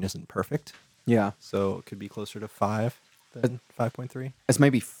instrumentation isn't perfect. Yeah. So it could be closer to 5 than 5.3. It's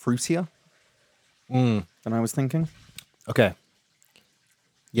maybe fruitier than I was thinking. Okay.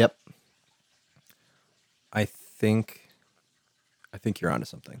 Yep. I think you're onto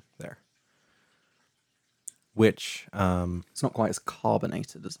something there. Which It's not quite as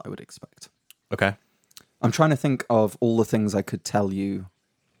carbonated as I would expect. okay. I'm trying to think of all the things I could tell you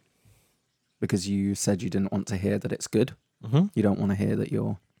because you said you didn't want to hear that it's good. Mm-hmm. You don't want to hear that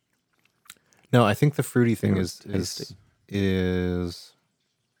you're... No, I think the fruity thing is tasty. is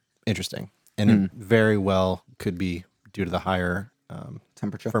interesting, and it very well could be due to the higher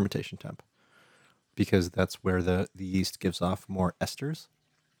temperature. fermentation temp, because that's where the yeast gives off more esters.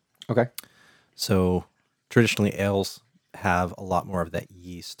 Okay. So traditionally, ales have a lot more of that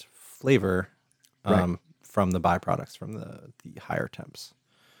yeast flavor from the byproducts from the higher temps,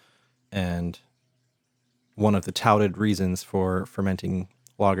 and one of the touted reasons for fermenting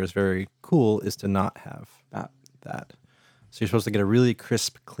lagers very cool is to not have that. So you're supposed to get a really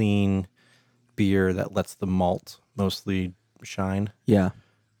crisp, clean beer that lets the malt mostly shine. Yeah.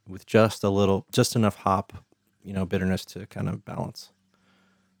 With just enough hop, bitterness to kind of balance.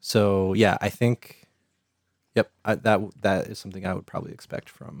 So yeah, I think, that is something I would probably expect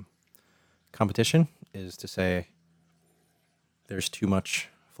from competition, is to say there's too much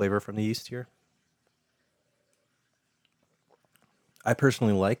flavor from the yeast here. I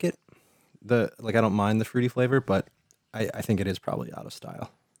personally like it. I don't mind the fruity flavor, but I think it is probably out of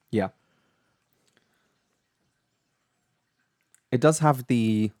style. Yeah. It does have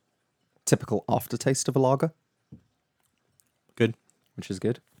the typical aftertaste of a lager. Good. Which is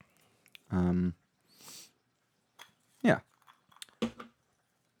good. Yeah.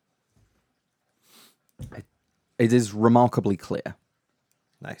 It is remarkably clear.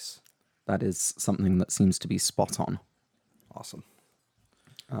 Nice. That is something that seems to be spot on. Awesome.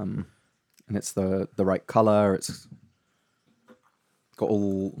 And it's the right color. It's got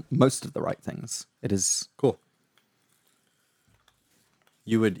most of the right things. It is cool.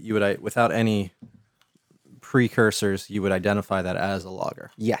 You would without any precursors, you would identify that as a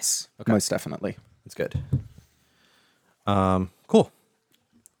lager. Yes, okay. Most definitely. That's good. Cool.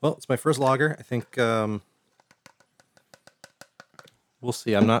 Well, it's my first lager. I think we'll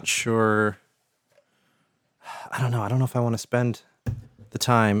see. I'm not sure. I don't know. I don't know if I want to spend the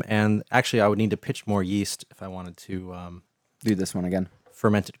time, and actually I would need to pitch more yeast if I wanted to do this one again.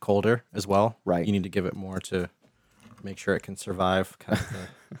 Ferment it colder as well. Right. You need to give it more to make sure it can survive kind of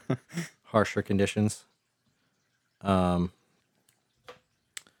the harsher conditions. So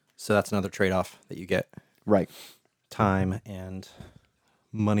that's another trade-off that you get. Right. Time and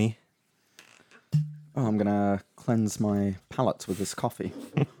money. Oh, I'm gonna cleanse my palate with this coffee.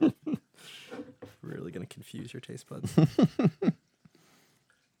 Really gonna confuse your taste buds.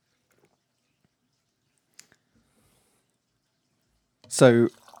 So,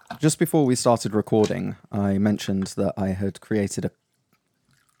 just before we started recording, I mentioned that I had created a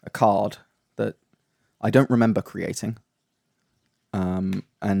card that I don't remember creating.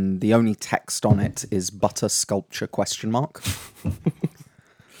 And the only text on it is butter sculpture ?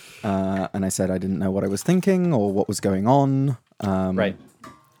 And I said I didn't know what I was thinking or what was going on. Right.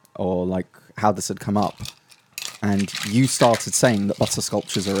 Or like how this had come up. And you started saying that butter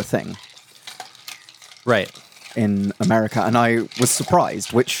sculptures are a thing. Right. In America, and I was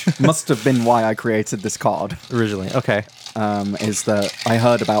surprised, which must have been why I created this card originally. Okay, is that I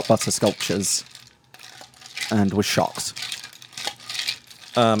heard about butter sculptures and was shocked.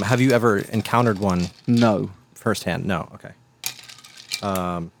 Have you ever encountered one? No. Firsthand? No. Okay.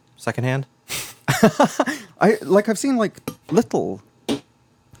 Secondhand? I've seen like little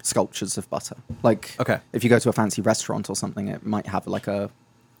sculptures of butter. Like, okay, if you go to a fancy restaurant or something, it might have like a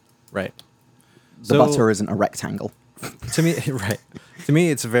right. The butter isn't a rectangle. To me, right. To me,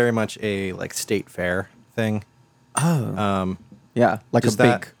 it's very much a like state fair thing. Oh. Yeah, like a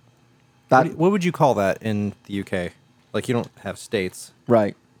big... What would you call that in the UK? Like, you don't have states.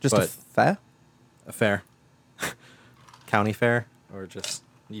 Right. Just a fair? A fair. County fair? Or just...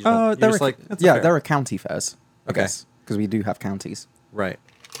 they're a county fairs, I guess, because we do have counties. Right.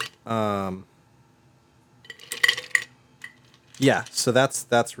 Yeah, so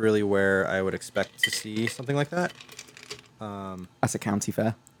that's really where I would expect to see something like that. That's a county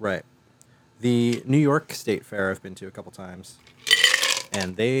fair. Right. The New York State Fair I've been to a couple times,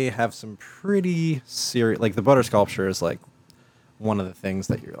 and they have some pretty serious... Like, the butter sculpture is, like, one of the things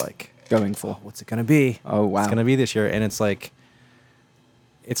that you're, like... Going for. What's it going to be? Oh, wow. It's going to be this year, and it's, like...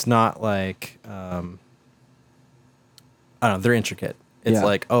 It's not, like... I don't know, they're intricate. It's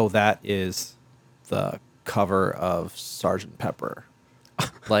like, oh, that is the cover of Sgt. Pepper.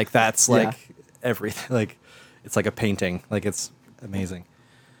 Like, that's, like, everything. Like, it's like a painting. Like, it's amazing.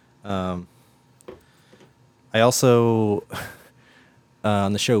 I also,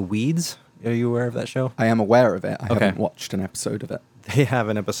 on the show Weeds, are you aware of that show? I am aware of it. I haven't watched an episode of it. They have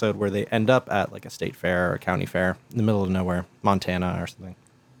an episode where they end up at like a state fair or a county fair in the middle of nowhere, Montana or something.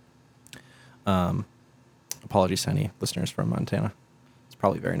 Apologies to any listeners from Montana. It's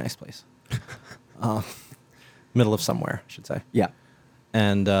probably a very nice place. Middle of somewhere, I should say. Yeah.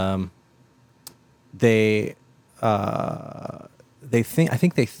 And I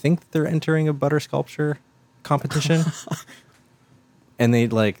think they think they're entering a butter sculpture competition. And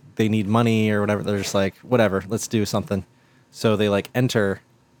they need money or whatever. They're just like, whatever, let's do something. So they like enter,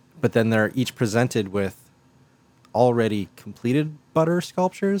 but then they're each presented with already completed butter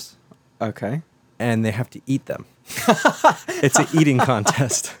sculptures. Okay. And they have to eat them. It's an eating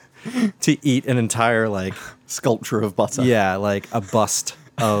contest to eat an entire like sculpture of butter. Yeah, like a bust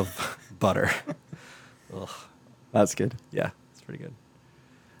of butter. Ugh. That's good. Yeah, it's pretty good.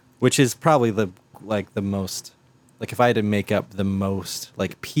 Which is probably the most, like if I had to make up the most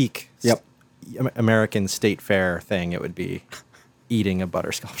like peak American state fair thing, it would be eating a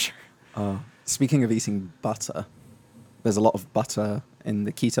butter sculpture. Speaking of eating butter, there's a lot of butter in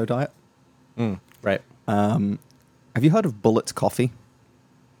the keto diet. Right. Have you heard of Bullet Coffee?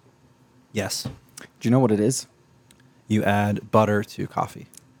 Yes. Do you know what it is? You add butter to coffee.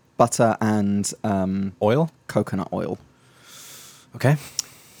 Butter and oil? Coconut oil. Okay.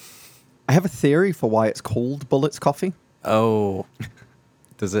 I have a theory for why it's called Bullet's Coffee. Oh.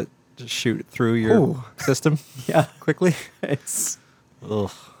 Does it just shoot through your system? Yeah. Quickly? It's...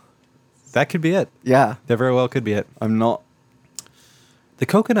 Ugh. That could be it. Yeah. That very well could be it. I'm not... The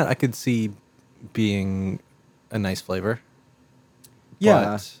coconut I could see being a nice flavor.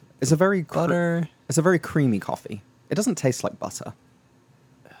 Yeah. It's a very... butter... It's a very creamy coffee. It doesn't taste like butter.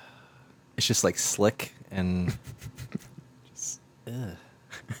 It's just like slick and...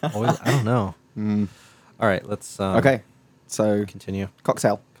 Oil? I don't know. All right, let's... okay, so... Continue.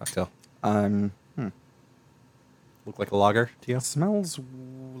 Cocktail. Look like a lager to you? Smells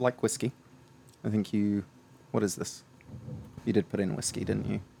like whiskey. I think you... What is this? You did put in whiskey, didn't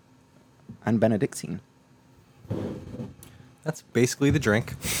you? And Benedictine. That's basically the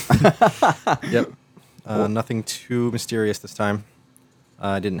drink. Yep. Nothing too mysterious this time.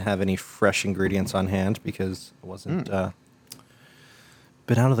 I didn't have any fresh ingredients on hand because I wasn't...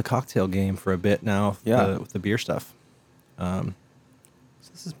 been out of the cocktail game for a bit now with the beer stuff. So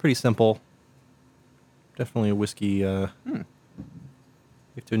this is pretty simple. Definitely a whiskey. You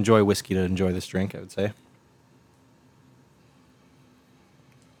have to enjoy whiskey to enjoy this drink, I would say.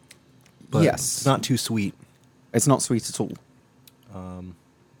 But yes. It's not too sweet. It's not sweet at all.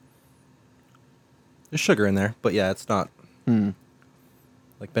 There's sugar in there, but yeah, it's not...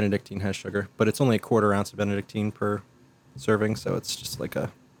 Like Benedictine has sugar, but it's only a 1/4 ounce of Benedictine per serving, so it's just like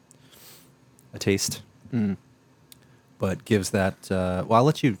a taste. But gives that... well, I'll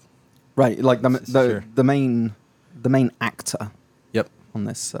let you... Right, like the main actor Yep. on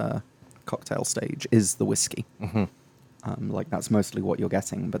this cocktail stage is the whiskey. Like that's mostly what you're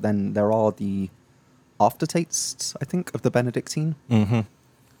getting. But then there are the aftertastes, I think, of the Benedictine.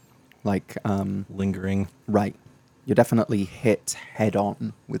 Like... lingering. Right. You're definitely hit head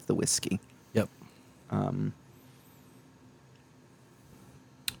on with the whiskey. Yep.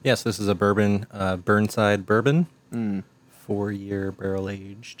 Yes, this is a bourbon, Burnside bourbon. 4-year barrel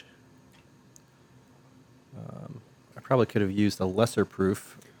aged. I probably could have used a lesser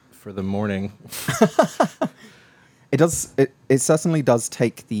proof for the morning. It does. It certainly does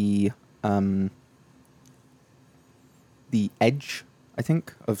take the edge, I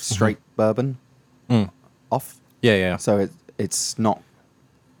think, of straight bourbon off. Yeah. So it's not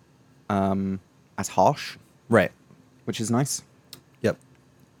as harsh, Right. which is nice. Yep.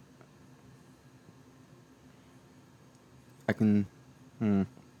 I can,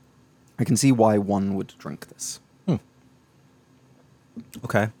 I can see why one would drink this.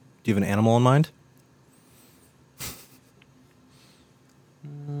 Okay. Do you have an animal in mind?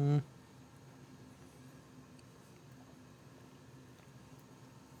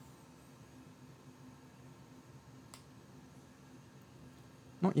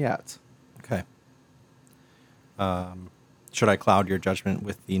 Not yet. Okay. Should I cloud your judgment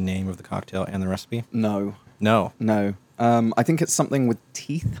with the name of the cocktail and the recipe? No. No. No. I think it's something with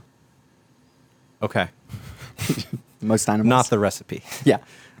teeth. Okay. Most animals. Not the recipe. Yeah.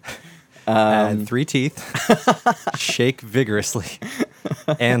 Add 3 teeth, shake vigorously,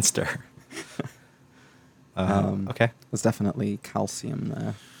 and stir. Okay. There's definitely calcium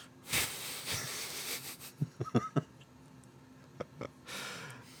there.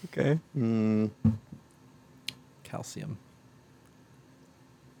 Okay. Calcium.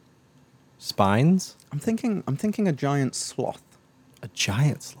 Spines? I'm thinking a giant sloth. A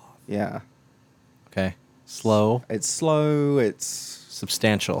giant sloth. Yeah. Okay. Slow. It's slow, it's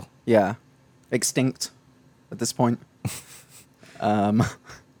Substantial. yeah. Extinct at this point.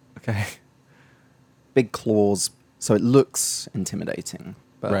 Okay. Big claws, so it looks intimidating.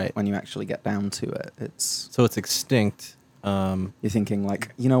 But Right. when you actually get down to it, it's So it's extinct. you're thinking like,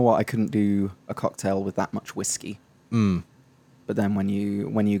 you know what, I couldn't do a cocktail with that much whiskey. But then when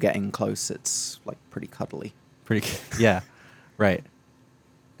you get in close, it's like pretty cuddly. Pretty. Yeah. Right.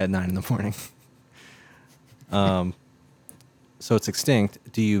 At 9 a.m. So it's extinct.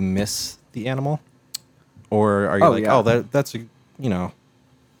 Do you miss the animal, or are you yeah. that's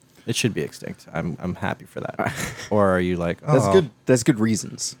it should be extinct. I'm happy for that. Or are you like, oh, There's good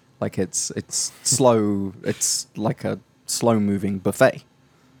reasons. Like it's slow. It's like a slow moving buffet.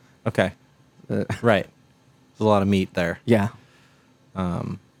 okay, right. There's a lot of meat there. Yeah.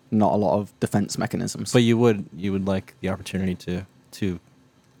 Not a lot of defense mechanisms. But you would like the opportunity to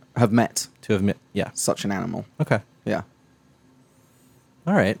have met admit, yeah. such an animal. Okay. Yeah.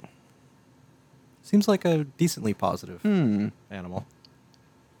 All right. Seems like a decently positive animal.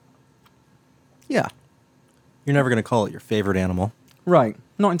 Yeah. You're never going to call it your favorite animal. Right.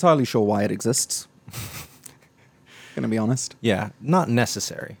 Not entirely sure why it exists. Gonna be honest. Yeah, not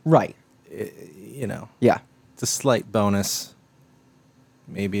necessary. Right. Yeah. It's a slight bonus.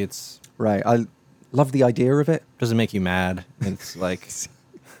 Maybe it's Right. I love the idea of it. doesn't make you mad. It's like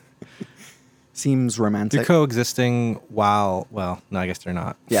Seems romantic. they're coexisting while, well, no, I guess they're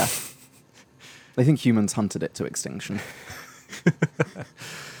not. Yeah. I think humans hunted it to extinction.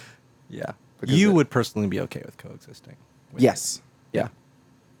 Yeah. Because You it- would personally be okay with coexisting. with Yes. Yeah. it.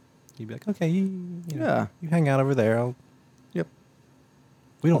 You'd be like, okay, Yeah. you hang out over there. Yep.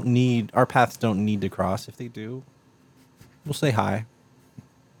 Our paths don't need to cross. If they do, we'll say hi.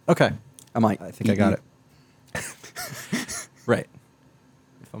 Okay. I think I got it. Right.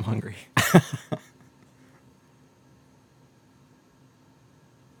 If I'm hungry.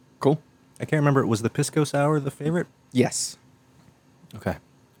 Cool. I can't remember. Was the pisco sour the favorite? Yes. Okay.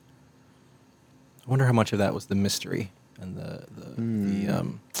 I wonder how much of that was the mystery and the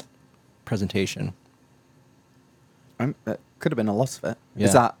presentation. That could have been a lot of it.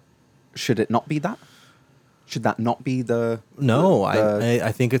 Yeah. Should it not be that? Should that not be the No, the,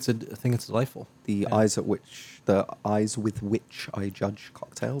 I think it's delightful. the Yeah. eyes with which I judge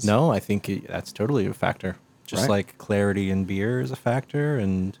cocktails? No, I think that's totally a factor. Just Right. like clarity in beer is a factor,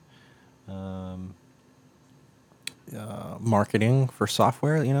 and marketing for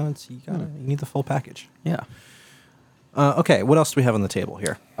software. You need the full package. Yeah. Okay, what else do we have on the table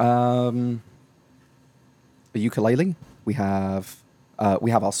here? A ukulele. We have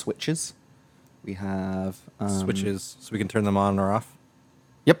our switches. We have Switches, so we can turn them on or off.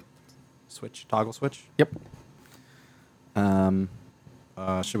 Yep. Toggle switch. Yep.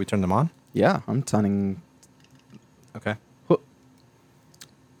 Should we turn them on? Yeah, I'm turning. Okay.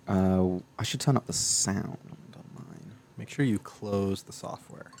 I should turn up the sound on mine. Make sure you close the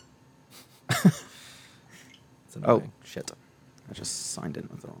software. It's Oh, annoying. shit. I just signed in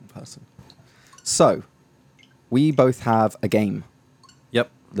with the wrong person. So, we both have a game Yep.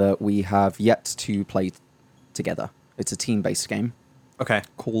 that we have yet to play together. It's a team-based game Okay.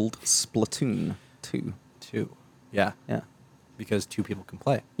 called Splatoon 2. 2. Yeah. Yeah. Because 2 people can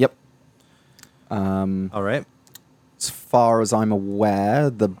play. Yep. All right. As far as I'm aware,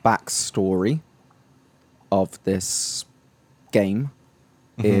 the backstory of this game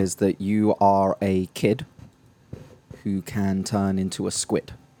is that you are a kid who can turn into a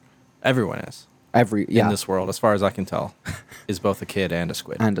squid. Everyone is. In In this world, as far as I can tell, is both a kid and a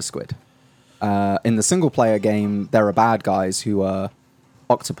squid. and a squid. In the single-player game, there are bad guys who are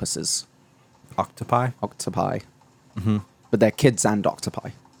octopuses. Octopi. Octopi. but they're kids and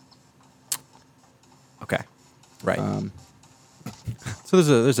octopi. Okay, right. So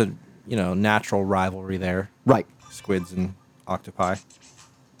there's a natural rivalry there. Right. Squids and octopi.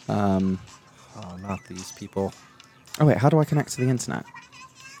 Oh, not these people. Oh wait, how do I connect to the internet?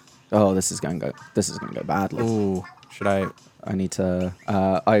 Oh, this is going to go badly. Ooh, should I? I need to.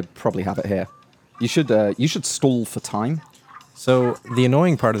 I probably have it here. You should stall for time. So the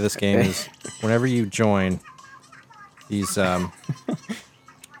annoying part of this game is whenever you join these, there's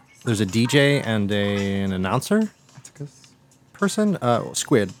a DJ and an announcer person,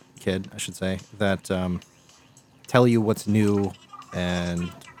 squid kid, I should say, that tell you what's new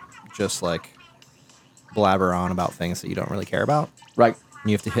and just like blabber on about things that you don't really care about. Right. And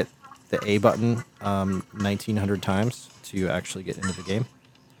you have to hit the A button 1,900 times to actually get into the game.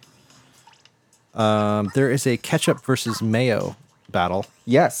 There is a ketchup versus mayo battle.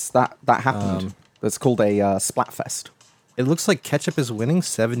 Yes, that happened. That's called a Splatfest. It looks like ketchup is winning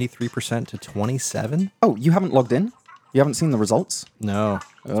 73% to 27. Oh, you haven't logged in? You haven't seen the results? No,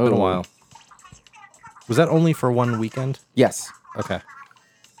 it's been a while. Was that only for one weekend? Yes. Okay.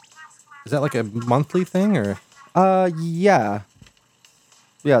 Is that like a monthly thing or? Yeah.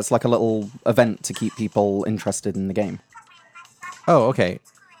 Yeah, it's like a little event to keep people interested in the game. Oh, okay.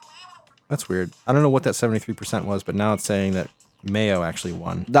 That's weird. I don't know what that 73% was, but now it's saying that mayo actually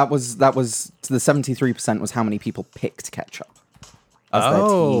won. That was the 73% was how many people picked ketchup as their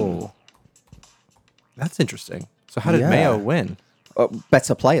team. That's interesting. So how did mayo win?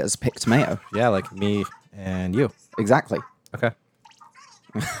 Better players picked mayo. Yeah, like me and you. Exactly. Okay.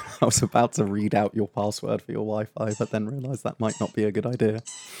 I was about to read out your password for your Wi-Fi, but then realized that might not be a good idea.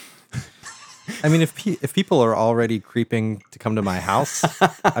 I mean, if people are already creeping to come to my house,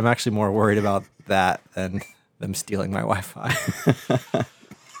 I'm actually more worried about that than them stealing my Wi-Fi.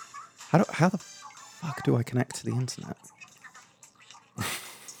 How the fuck do I connect to the internet?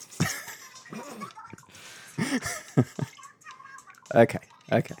 Okay.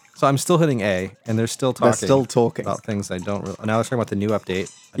 So I'm still hitting A, and they're still talking. They're still talking about things I don't really. Now they're talking about the new update.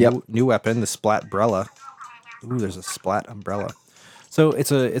 Yep. New weapon, the Splat Umbrella. Ooh, there's a Splat Umbrella. So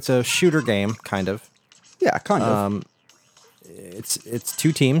it's a shooter game, kind of. Yeah, kind of. It's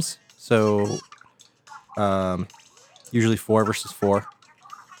two teams, so usually 4 versus 4,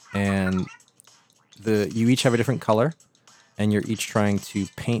 and you each have a different color, and you're each trying to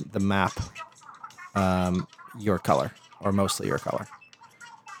paint the map your color, or mostly your color.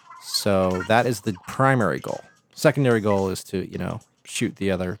 So that is the primary goal. Secondary goal is to shoot the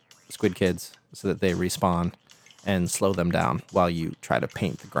other squid kids so that they respawn and slow them down while you try to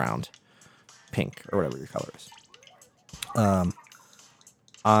paint the ground pink or whatever your color is.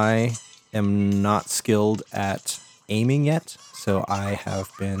 I am not skilled at aiming yet, so I have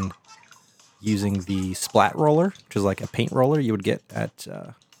been using the splat roller, which is like a paint roller you would get at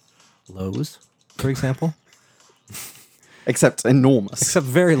Lowe's, for example. Except enormous. Except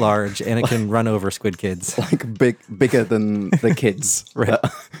very large, and it can run over squid kids. Like bigger than the kids. Right.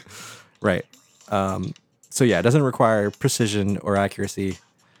 Right. So yeah, it doesn't require precision or accuracy.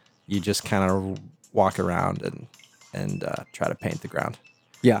 You just kind of walk around and try to paint the ground.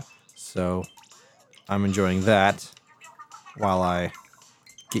 Yeah. So I'm enjoying that while I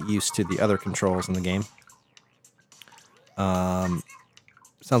get used to the other controls in the game.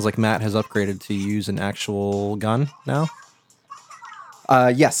 Sounds like Matt has upgraded to use an actual gun now.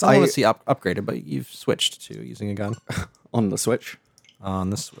 Yes, I want to see upgraded, but you've switched to using a gun on the Switch. On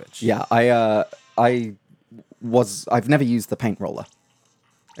the Switch. Yeah, I've never used the paint roller,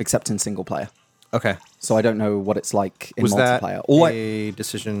 except in single player. Okay. So I don't know what it's like in Was multiplayer. That a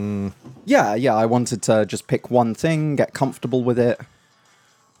decision? Yeah. I wanted to just pick one thing, get comfortable with it.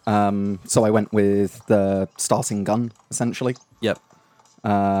 So I went with the starting gun, essentially. Yep.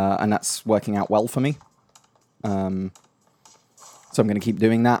 And that's working out well for me. So I'm going to keep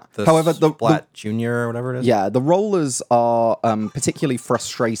doing that. However, the Splat Junior or whatever it is. Yeah, the rollers are particularly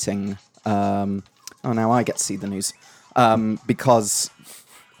frustrating. Now I get to see the news because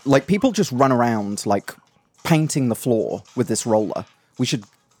like people just run around like painting the floor with this roller. We should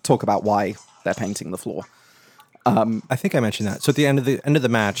talk about why they're painting the floor. I think I mentioned that. So at the end of the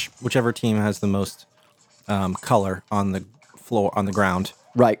match, whichever team has the most color on the floor on the ground,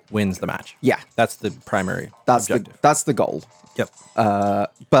 right, wins the match. Yeah, that's the primary. That's objective. That's the goal. Yep.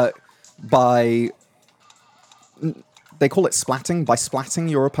 But they call it splatting. By splatting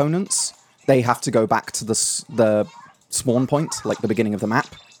your opponents, they have to go back to the spawn point, like the beginning of the map.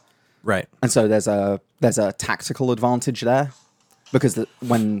 Right. And so there's a tactical advantage there because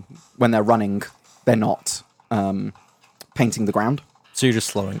when they're running, they're not painting the ground. So you're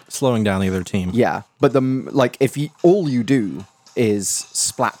just slowing down the other team. Yeah, but like if all you do is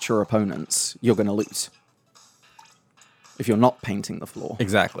splat your opponents, you're going to lose. If you're not painting the floor.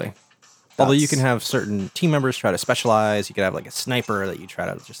 Exactly. Although you can have certain team members try to specialize. You could have like a sniper that you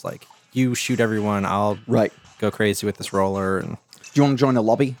try to just like, you shoot everyone, I'll go crazy with this roller. And do you want to join a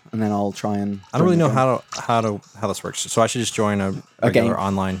lobby? And then I'll try and... I don't really know how this works. So I should just join a regular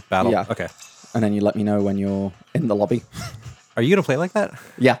online battle? Yeah. Okay. And then you let me know when you're in the lobby. Are you going to play like that?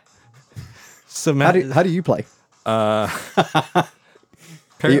 Yeah. So Matt, how do you play? Apparently,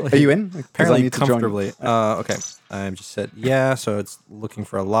 are you in? Apparently comfortably. Okay. I've just said yeah, so it's looking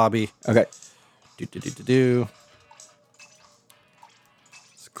for a lobby. Okay. It's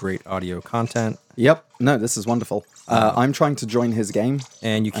great audio content. Yep. No, this is wonderful. I'm trying to join his game.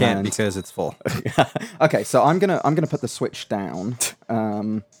 And you can't because it's full. Okay, so I'm gonna put the Switch down.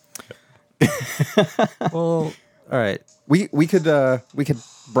 Well, all right. We could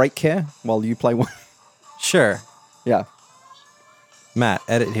break here while you play one. Sure. Yeah. Matt,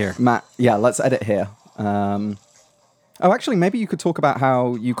 edit here. Matt, yeah, let's edit here. Actually, maybe you could talk about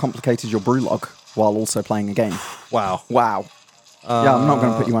how you complicated your brew log while also playing a game. Wow. Yeah, I'm not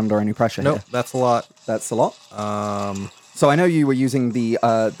going to put you under any pressure here. Nope, that's a lot. That's a lot. So I know you were using the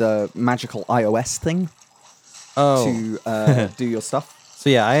magical iOS thing to do your stuff. So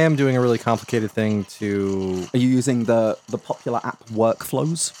yeah, I am doing a really complicated thing to... Are you using the popular app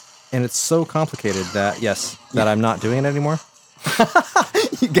Workflows? And it's so complicated that, that I'm not doing it anymore.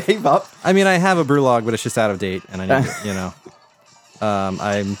 You gave up? I mean, I have a brew log, but it's just out of date, and I need to,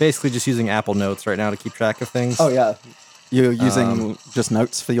 I'm basically just using Apple Notes right now to keep track of things. Oh, yeah. You're using just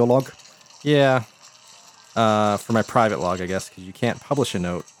Notes for your log? Yeah. For my private log, I guess, because you can't publish a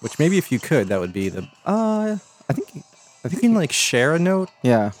note, which maybe if you could, that would be the... I think you can, like, share a note.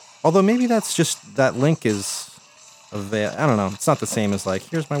 Yeah. Although maybe that's just... That link is... I don't know. It's not the same as, like,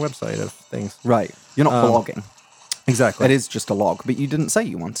 here's my website of things. Right. You're not blogging. Exactly. It is just a log, but you didn't say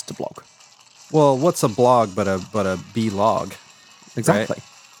you wanted to blog. Well, what's a blog but a B log? Exactly.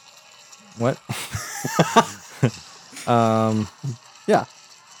 Right? What? Yeah.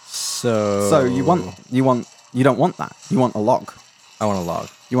 So you don't want that. You want a log. I want a log.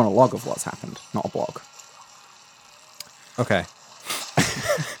 You want a log of what's happened, not a blog. Okay.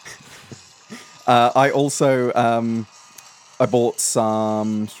 I also I bought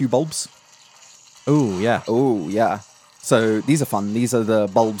some Hue bulbs. Oh, yeah. Oh, yeah. So these are fun. These are the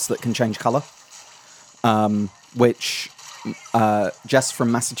bulbs that can change color, which Jess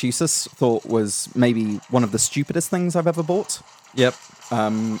from Massachusetts thought was maybe one of the stupidest things I've ever bought. Yep.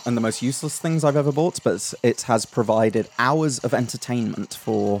 And the most useless things I've ever bought, but it has provided hours of entertainment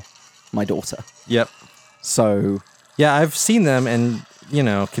for my daughter. Yep. So... Yeah, I've seen them and,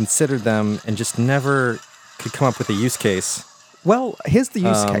 considered them and just never could come up with a use case. Well, here's the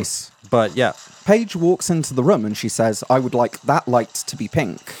use case. But, yeah. Paige walks into the room and she says, I would like that light to be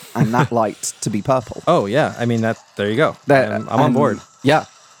pink and that light to be purple. Oh, yeah. I mean, there you go. I'm on board. Yeah.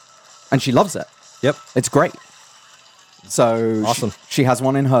 And she loves it. Yep. It's great. So awesome. She has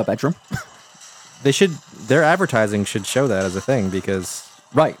one in her bedroom. Their advertising should show that as a thing because...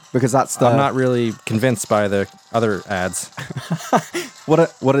 Right, because that's the... I'm not really convinced by the other ads. What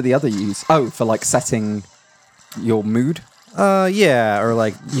are the other use? Oh, for like setting your mood? Yeah, or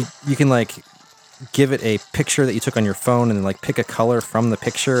like you can like give it a picture that you took on your phone and then like pick a color from the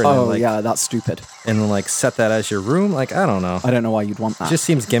picture. And then, like, yeah, that's stupid. And then like set that as your room. Like, I don't know. I don't know why you'd want that. It just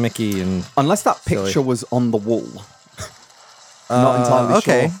seems gimmicky and unless that picture silly. Was on the wall. Not entirely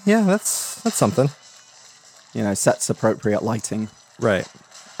okay. sure. Yeah, that's something. Sets appropriate lighting. Right.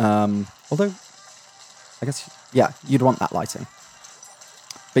 Although, I guess, yeah, you'd want that lighting.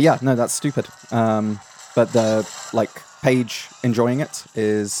 But yeah, no, that's stupid. But the, Paige enjoying it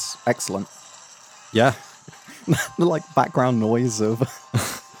is excellent. Yeah. The, background noise of...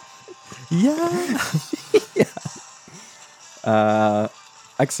 Yeah. Yeah.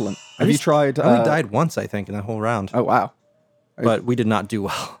 Excellent. Have you tried... I only died once, I think, in that whole round. Oh, wow. But we did not do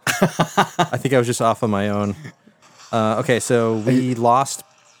well. I think I was just off on my own. Okay, so we lost...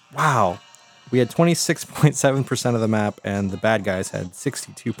 Wow. We had 26.7% of the map, and the bad guys had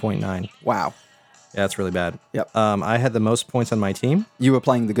 62.9. Wow. Yeah, that's really bad. Yep. I had the most points on my team. You were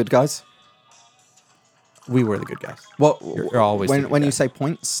playing the good guys? We were the good guys. Well, you're always when you say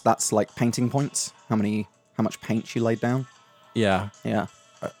points, that's like painting points. How much paint you laid down? Yeah. Yeah.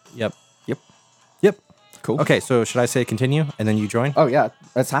 Yep. Yep. Cool. Okay, so should I say continue and then you join? Oh yeah,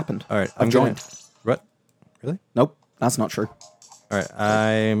 that's happened. All right, I've joined. What? Really? Nope, that's not true. All right,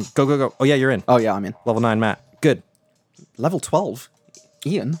 I'm go. Oh yeah, you're in. Oh yeah, I'm in. Level 9, Matt. Good. Level 12,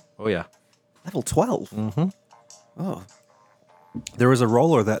 Ian. Oh yeah. Level 12. Mm-hmm. Oh. there was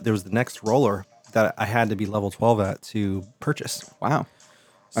the next roller that I had to be level 12 at to purchase. Wow.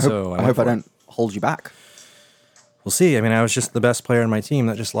 I So hope I don't hold you back. We'll see. I mean, I was just the best player on my team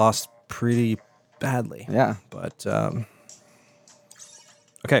that just lost pretty badly. Yeah. But,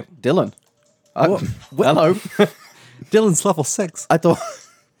 okay. Dylan. Hello. Dylan's level 6. I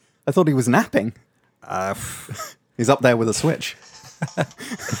thought he was napping. He's up there with a Switch. That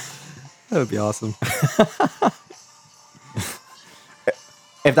would be awesome.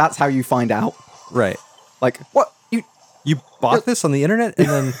 If that's how you find out. Right. Like, what? You bought this on the internet and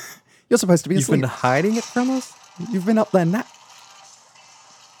then You're supposed to be you've asleep. been hiding it from us? You've been up there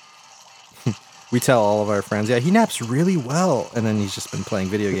We tell all of our friends, yeah, he naps really well. And then he's just been playing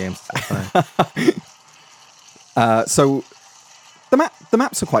video games. So the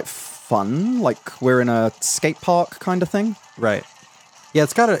maps are quite fun. Like, we're in a skate park kind of thing. Right. Yeah,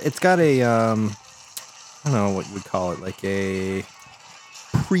 it's got a I don't know what you would call it, like a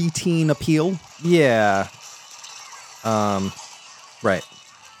Preteen appeal. yeah. Right.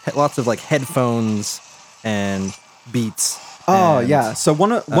 Lots of like headphones and beats. Oh and, yeah. So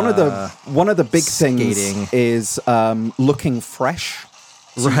one of the big skating. things is looking fresh.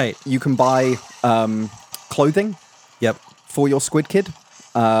 So Right. You can buy clothing Yep. for your Squid Kid,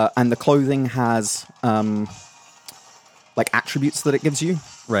 and the clothing has like attributes that it gives you,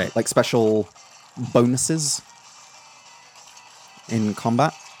 Right. like special bonuses in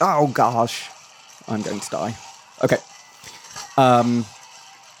combat. Oh gosh, I'm going to die. Okay.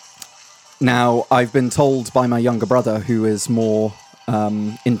 Now I've been told by my younger brother, who is more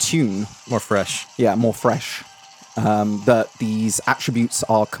in tune, More fresh. more fresh, that these attributes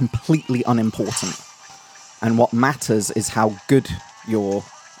are completely unimportant. And what matters is how good your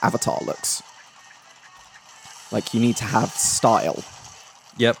avatar looks. Like, you need to have style,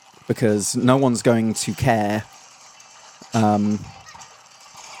 Yep. because no one's going to care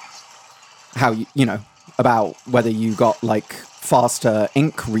how about whether you got like faster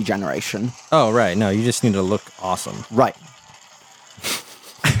ink regeneration. Oh, right. No, you just need to look awesome. Right.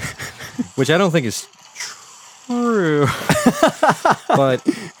 Which I don't think is true. But,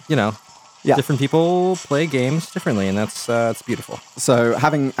 Yeah. different people play games differently, and that's it's beautiful. So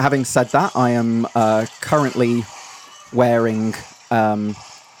having said that, I am currently wearing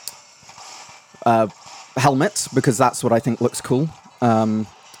helmet because that's what I think looks cool.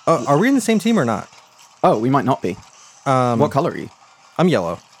 Are we in the same team or not? Oh, we might not be. What color are you? I'm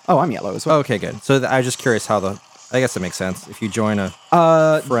yellow. Oh, I'm yellow as well. Okay, good. So I was just curious I guess it makes sense. If you join a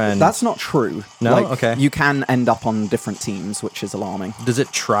friend. That's not true. No? Like, Okay. You can end up on different teams, which is alarming. Does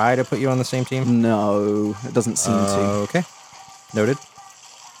it try to put you on the same team? No, it doesn't seem to. Okay. Noted.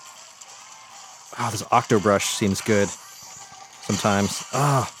 Oh, this Octobrush seems good sometimes.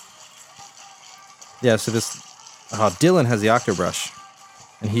 Yeah, so Dylan has the Octobrush,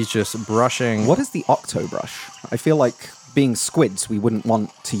 and he's just brushing. What is the Octobrush? I feel like, being squids, we wouldn't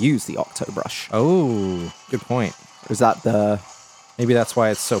want to use the Octobrush. Oh, good point. Or is that the... Maybe that's why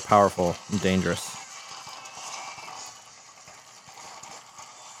it's so powerful and dangerous.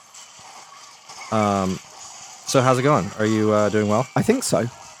 So how's it going? Are you doing well? I think so.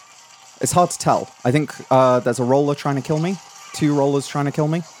 It's hard to tell. I think there's a roller trying to kill me. 2 rollers trying to kill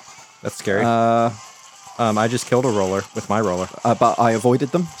me. That's scary. I just killed a roller with my roller. But I avoided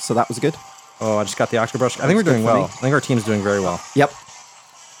them, so that was good. Oh, I just got the Octobrush. I think we're doing good for well. me. I think our team's doing very well. Yep.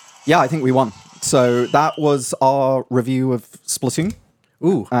 Yeah, I think we won. So that was our review of Splatoon.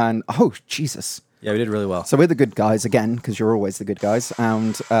 Ooh. And, oh, Jesus. Yeah, we did really well. So we're the good guys again, because you're always the good guys.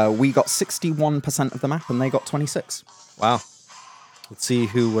 And we got 61% of the map, and they got 26. Wow. Let's see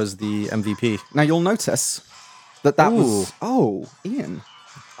who was the MVP. Now, you'll notice that was... Oh, Ian.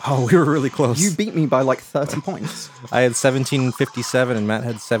 Oh, we were really close. You beat me by like 30 points. I had 1757 and Matt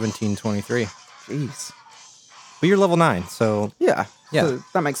had 1723. Jeez. But you're level 9, so Yeah. Yeah. So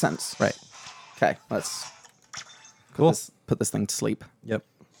that makes sense. right. Okay, let's Cool. put this thing to sleep. Yep.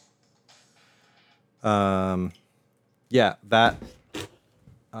 Yeah, that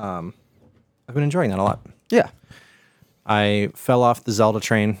I've been enjoying that a lot. Yeah. I fell off the Zelda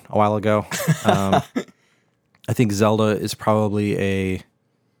train a while ago. I think Zelda is probably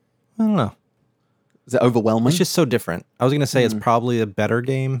I don't know. Is it overwhelming? It's just so different. I was going to say it's probably a better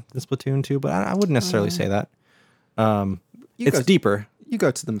game than Splatoon 2, but I wouldn't necessarily say that. It's deeper. You go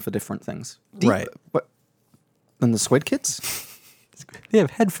to them for different things. Right. But than the Squid Kids? They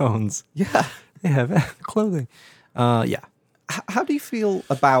have headphones. Yeah. They have clothing. Yeah. How do you feel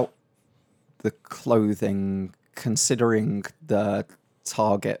about the clothing considering the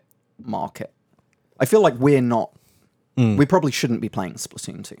target market? I feel like we're not... We probably shouldn't be playing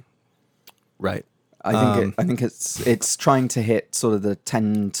Splatoon 2. Right. I think it's trying to hit sort of the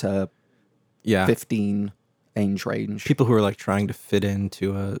 10 to 15 age range. People who are like trying to fit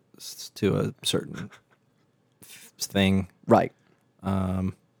into a certain thing. Right.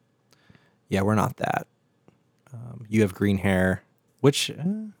 Yeah, we're not that. You have green hair, which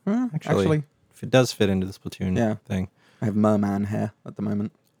actually, if it does fit into the Splatoon thing. I have merman hair at the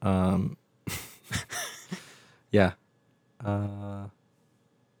moment. Yeah.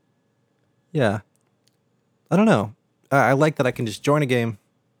 Yeah. I don't know. I like that I can just join a game,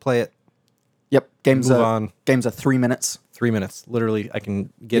 play it. Yep. Games move are on. Games are 3 minutes. 3 minutes. Literally, I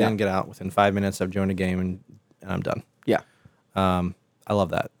can get in, get out. Within 5 minutes, I've joined a game and I'm done. Yeah. I love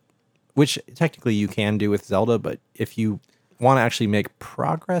that. Which technically you can do with Zelda, but if you want to actually make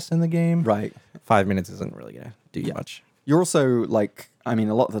progress in the game, Right. 5 minutes isn't really going to do you much. You're also like, I mean,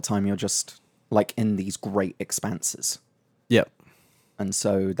 a lot of the time you're just like in these great expanses. Yep. And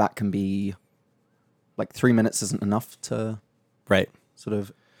so that can be like 3 minutes isn't enough to sort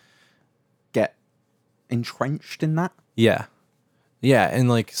of get entrenched in that. Yeah. Yeah. And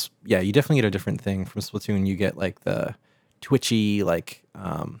like, you definitely get a different thing from Splatoon. You get like the twitchy, like,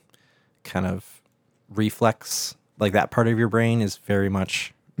 kind of reflex, like that part of your brain is very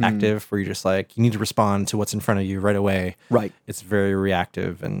much active where you're just like, you need to respond to what's in front of you right away. Right. It's very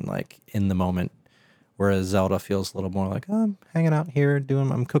reactive and like in the moment. Whereas Zelda feels a little more like, oh, I'm hanging out here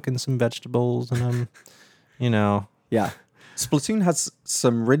I'm cooking some vegetables and I'm, Yeah. Splatoon has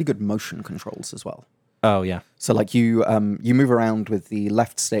some really good motion controls as well. Oh yeah. So like you move around with the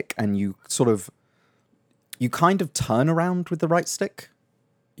left stick and you kind of turn around with the right stick,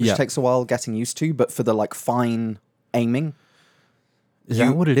 which takes a while getting used to, but for the like fine aiming. Is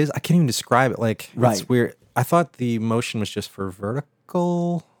that what it is? I can't even describe it. Like, Right. It's weird. I thought the motion was just for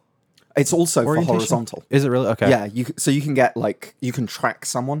vertical. It's also for orientation? horizontal. Is it really? Okay. Yeah, you can get like, you can track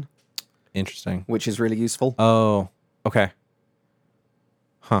someone, Interesting. which is really useful. Oh, okay.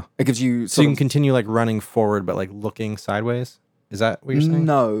 Huh. It gives you So you can continue like running forward, but like looking sideways. Is that what you're saying?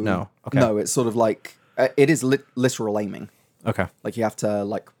 No. Okay. No, it's sort of like, it is literal aiming. Okay. Like you have to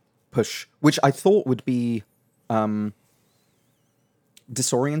like push, which I thought would be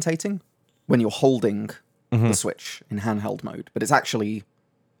disorientating when you're holding the Switch in handheld mode, but it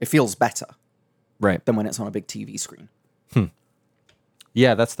feels better Right. than when it's on a big TV screen.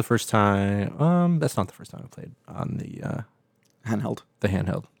 Yeah, that's the first time. That's not the first time I played on the Handheld.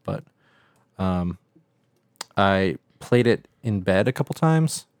 handheld, but I played it in bed a couple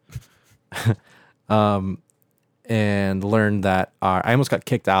times. And learned that I almost got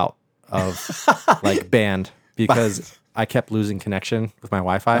kicked out of like banned because I kept losing connection with my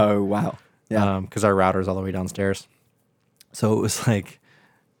Wi-Fi. Oh, wow. Yeah. Because our router's all the way downstairs. So it was like,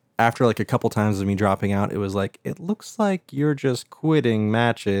 after like a couple times of me dropping out, it was like, it looks like you're just quitting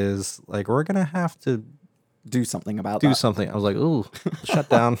matches. Like, we're going to have to do something about that. something. I was like, ooh, shut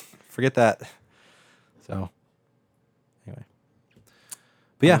down. Forget that. So anyway.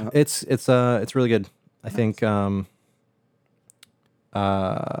 But yeah, it's really good. I think Zelda,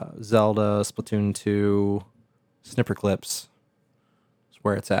 Splatoon 2, Snipper Clips is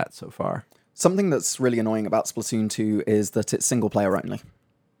where it's at so far. Something that's really annoying about Splatoon 2 is that it's single player only.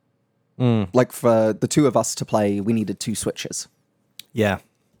 Like for the two of us to play, we needed 2 switches. Yeah.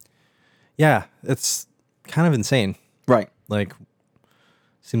 Yeah, it's kind of insane. Right. Like,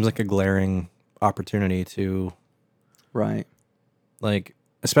 seems like a glaring opportunity to, Right. like,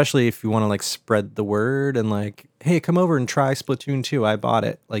 especially if you want to like spread the word and like, hey, come over and try Splatoon 2. I bought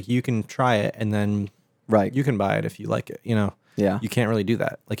it. Like, you can try it and then you can buy it if you like it, Yeah. You can't really do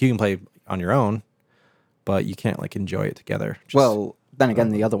that. Like, you can play on your own, but you can't like enjoy it together. Well, then again,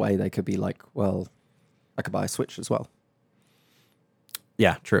 the other way, they could be like, well, I could buy a Switch as well.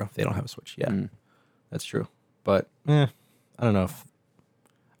 Yeah, true. They don't have a Switch. Yeah, that's true. But I don't know if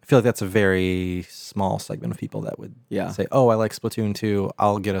I feel like that's a very small segment of people that would say, oh, I like Splatoon 2.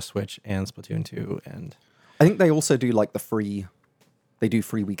 I'll get a Switch and Splatoon 2. And I think they also do like free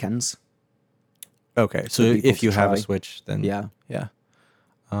weekends. Okay, so if you have a Switch, then yeah.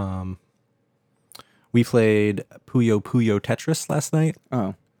 We played Puyo Puyo Tetris last night.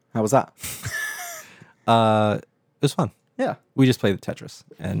 Oh, how was that? It was fun. Yeah. We just played the Tetris,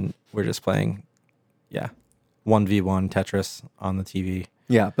 and we're just playing, 1v1 Tetris on the TV.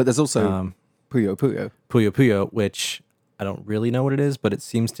 Yeah, but there's also Puyo Puyo. Puyo Puyo, which I don't really know what it is, but it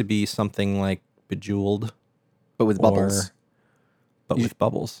seems to be something like Bejeweled. But with bubbles. With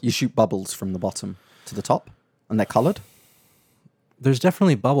bubbles. You shoot bubbles from the bottom to the top, and they're colored? There's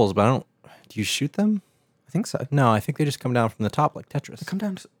definitely bubbles, but do you shoot them? I think so. No, I think they just come down from the top like Tetris. They come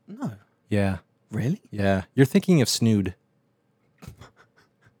down to... No. Yeah. Really? Yeah. You're thinking of Snood.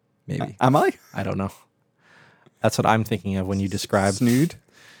 maybe. Am I? I don't know. That's what I'm thinking of when you describe Snood?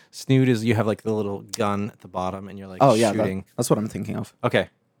 Snood is you have like the little gun at the bottom and you're like shooting. That's what I'm thinking of. Okay.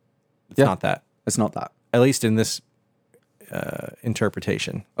 It's Yeah. not that. It's not that. At least in this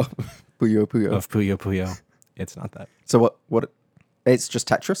interpretation Puyo Puyo. of Puyo Puyo. It's not that. So what? It's just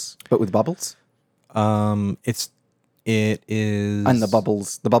Tetris, but with bubbles. It is, And the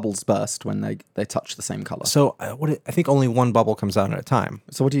bubbles burst when they touch the same color. So I think only one bubble comes out at a time.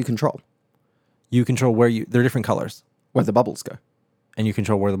 So what do you control? You control they're different colors, Where the bubbles go? and you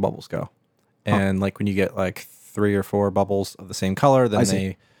control where the bubbles go. And like when you get like 3 or 4 bubbles of the same color, then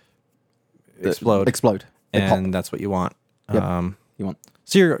they explode. They pop. And that's what you want. Yep. You want?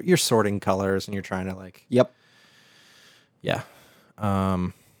 So you're sorting colors and you're trying to like, Yep. yeah.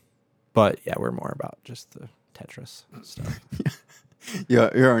 But yeah, we're more about just the Tetris stuff.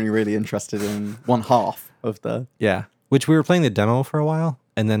 You're only really interested in one half of the. Yeah. Which we were playing the demo for a while,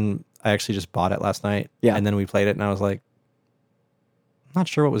 and then I actually just bought it last night. Yeah. And then we played it, and I was like, I'm not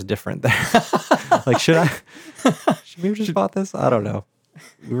sure what was different there. Like, should we have just bought this? I don't know.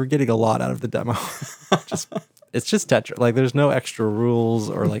 We were getting a lot out of the demo. It's just Tetris. Like, there's no extra rules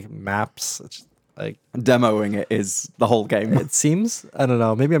or like maps. It's just, like, Demoing it is the whole game. it seems, I don't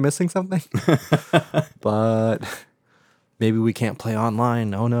know, maybe I'm missing something. But maybe we can't play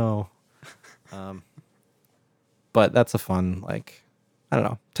online. Oh no. But that's a fun, like, I don't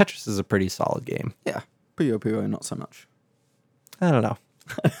know. Tetris is a pretty solid game. Yeah. Puyo Puyo, not so much. I don't know.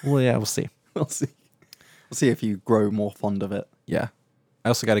 Well, yeah, we'll see. We'll see. We'll see if you grow more fond of it. Yeah. I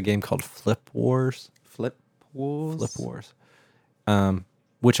also got a game called Flip Wars. Flip Wars? Flip Wars.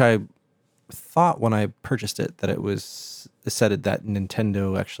 Which I thought when I purchased it that it said that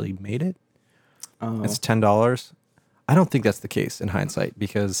Nintendo actually made it. Oh. It's $10. I don't think that's the case in hindsight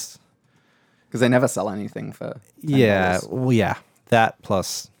because they never sell anything for $10. yeah, well, yeah, that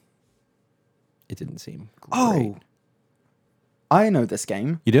plus it didn't seem great. Oh, I know this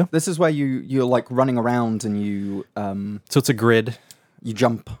game. You do? This is where you're like running around and you So it's a grid. you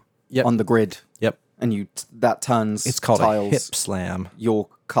jump Yep. on the grid Yep. and that turns It's called tiles a hip slam. your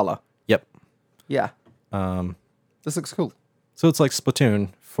color. Yep. Yeah. This looks cool. So it's like Splatoon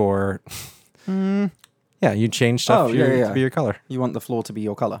for yeah, you change stuff to be your color. You want the floor to be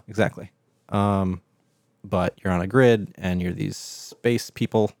your color. Exactly. But you're on a grid and you're these space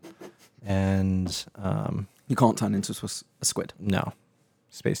people and You can't turn into a squid. no.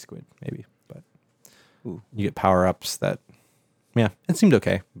 Space squid, maybe. But Ooh. you get power-ups that yeah, it seemed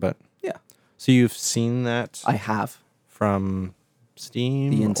okay, but Yeah. so you've seen that I have. from Steam?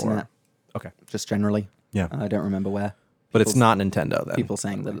 The internet. Okay. Just generally. Yeah. I don't remember where. But it's not Nintendo then. People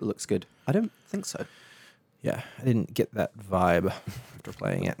saying that it looks good. I don't think so. Yeah, I didn't get that vibe after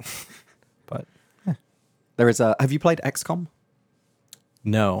playing it. But There is have you played XCOM?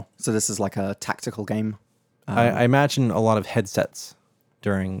 no. So this is like a tactical game. I imagine a lot of headsets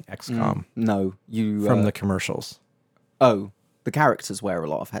during XCOM No, you from the commercials. Oh, the characters wear a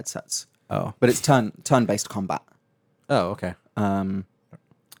lot of headsets, Oh. but it's turn-based combat. Oh, okay.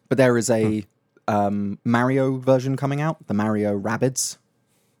 But there is a Mario version coming out, the Mario Rabbids,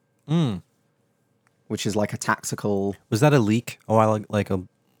 which is like a tactical. Was that a leak a while ago?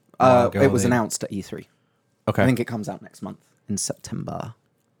 It was announced at E3. Okay. I think it comes out next month in September.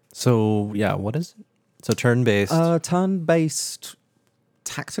 So, yeah, what is it? So turn-based. Turn-based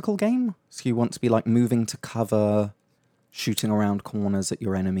tactical game. So you want to be like moving to cover, shooting around corners at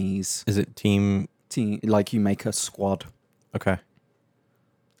your enemies. Is it team? Like you make a squad. Okay.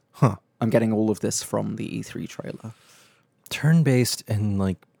 Huh. I'm getting all of this from the E3 trailer. Turn-based and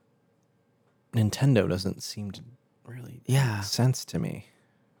like Nintendo doesn't seem to really Yeah. make sense to me.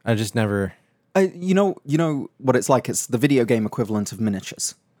 I just never. You know what it's like? It's the video game equivalent of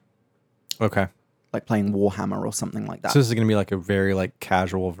miniatures. Okay. Like playing Warhammer or something like that. So this is going to be like a very like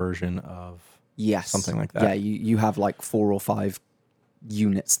casual version of Yes. something like that. Yeah, you have like 4 or 5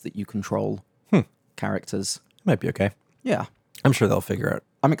 units that you control. Characters. It might be okay. Yeah. I'm sure they'll figure it.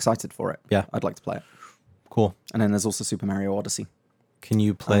 I'm excited for it. Yeah. I'd like to play it. Cool. And then there's also Super Mario Odyssey. Can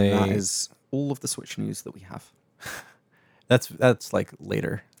you play? And that is all of the Switch news that we have. That's like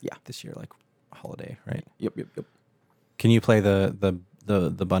later. Yeah. This year, like holiday, right? Yep. Can you play the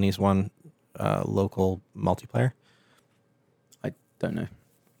bunnies one local multiplayer? I don't know.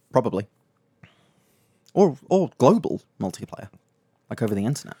 Probably. Or global multiplayer. Like over the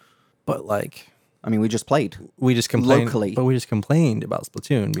internet. But like I mean, we just played. we just complained Locally. But we just complained about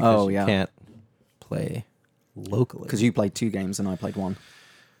Splatoon because Oh, yeah. you can't play locally. Because you played 2 games and I played 1.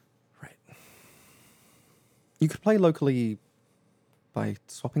 Right. You could play locally by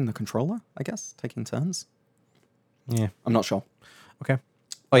swapping the controller, I guess, taking turns. Yeah. I'm not sure. Okay.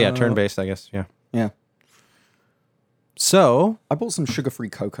 Oh yeah, turn-based, I guess. Yeah. Yeah. So I bought some sugar-free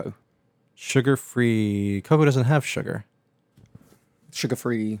cocoa. Sugar-free cocoa doesn't have sugar.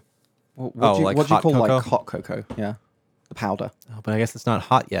 Sugar-free. What Oh, do you, like what do you hot call cocoa? like hot cocoa? Yeah, the powder, Oh, but I guess it's not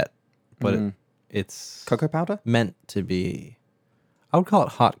hot yet. But it's cocoa powder. meant to be. I would call it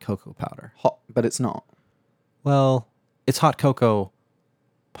hot cocoa powder. Hot, but it's not. Well, it's hot cocoa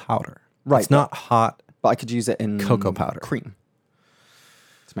powder. Right, It's not hot. But I could use it in Cocoa powder. cream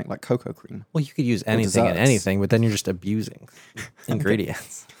to make like cocoa cream. Well, you could use anything in desserts. anything, but then you're just abusing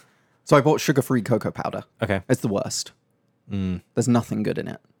ingredients. So I bought sugar-free cocoa powder. Okay. It's the worst. There's nothing good in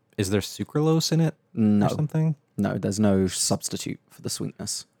it. Is there sucralose in it No, or something? no, there's no substitute for the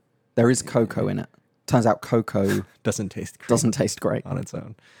sweetness. There is cocoa in it. Turns out cocoa Doesn't taste great doesn't taste great. on its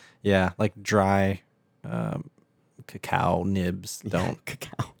own. Yeah, like dry cacao nibs don't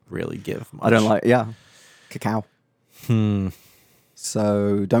Cacao. really give much. I don't like. Yeah, cacao.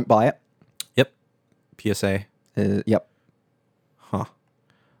 So don't buy it. Yep. PSA. Yep. Huh.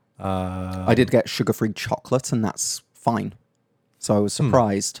 I did get sugar-free chocolate, and that's fine. So I was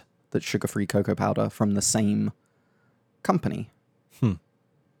surprised that sugar-free cocoa powder from the same company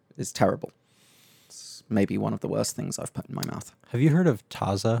is terrible. It's maybe one of the worst things I've put in my mouth. Have you heard of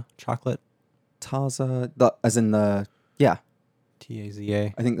Taza chocolate? Taza, as in the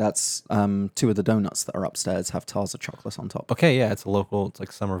Taza. I think that's two of the donuts that are upstairs have Taza chocolate on top. Okay, yeah, it's a local. It's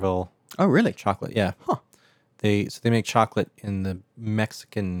like Somerville Oh, really? chocolate. Yeah. Huh. They make chocolate in the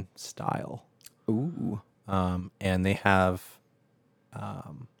Mexican style. Ooh. And they have,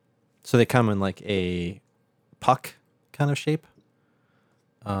 so they come in like a puck kind of shape,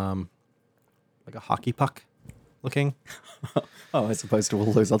 like a hockey puck looking. Oh, as opposed to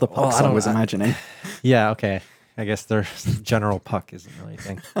all those other Well, pucks I I don't- was imagining. Yeah, okay. I guess their general puck isn't really a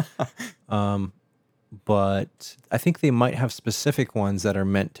thing. But I think they might have specific ones that are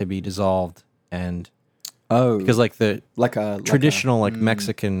meant to be dissolved, and Oh, because like the like a traditional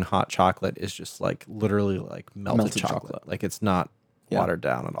Mexican hot chocolate is just like literally like melted chocolate. Like it's not watered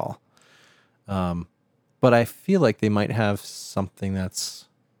down at all. But I feel like they might have something that's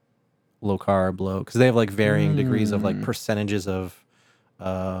low carb, low, because they have like varying degrees of like percentages of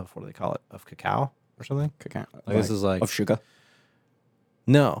what do they call it, of cacao or something. cacao. Like this is like of sugar.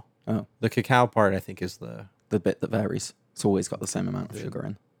 no, Oh, the cacao part I think is the the bit that varies. It's always got the same amount of sugar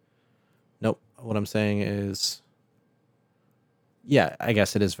in. nope. What I'm saying is, yeah, I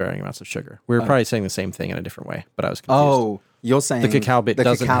guess it is varying amounts of sugar. We were probably saying the same thing in a different way, but I was confused. Oh, you're saying The cacao bit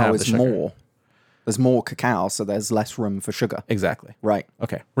doesn't have is the sugar. more. There's more cacao, so there's less room for sugar. Exactly. Right.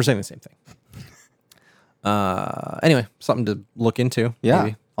 Okay, we're saying the same thing. Anyway, something to look into. Yeah,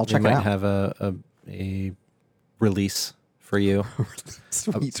 maybe. I'll check we it might out. have a release for you,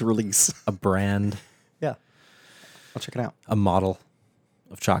 Sweet release. a brand, Yeah. I'll check it out. a model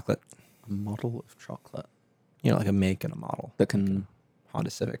of chocolate. A model of chocolate You know, like a make and a model. that can. Honda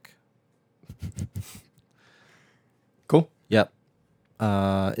Civic. Cool. Yep.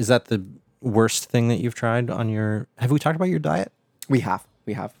 Is that the worst thing that you've tried on your? Have we talked about your diet? We have.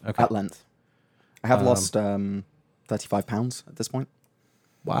 Okay. At length. I have lost 35 pounds at this point,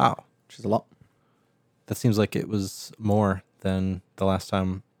 Wow, which is a lot. that seems like it was more than the last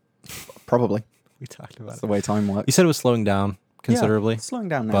time Probably. we talked about That's it. the way time works. You said it was slowing down considerably, Yeah, slowing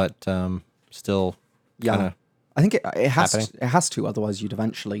down now. but still yeah. kinda I think it has happening. it has to, otherwise you'd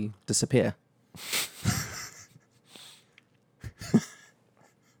eventually disappear.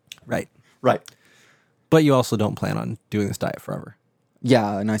 right. Right. But you also don't plan on doing this diet forever.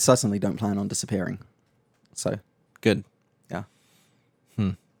 Yeah, and I certainly don't plan on disappearing. So, Good. yeah.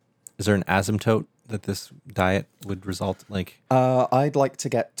 Is there an asymptote that this diet would result like? I'd like to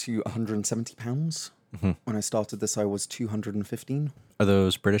get to 170 pounds. When I started this, I was 215. Are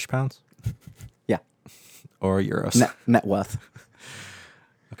those British pounds Yeah. or euros? Net worth.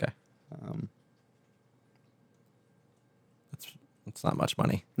 Okay. It's not much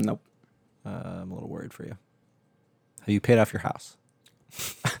money. Nope. I'm a little worried for you. Have you paid off your house?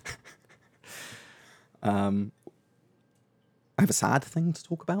 I have a sad thing to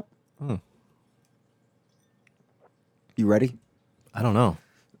talk about. Hmm. You ready? I don't know.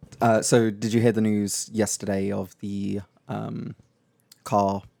 So, did you hear the news yesterday of the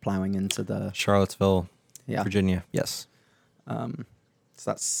car plowing into the Charlottesville, Yeah. Virginia. Yes. So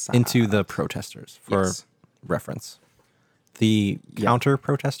that's sad. Into the protesters for Yes. reference. The counter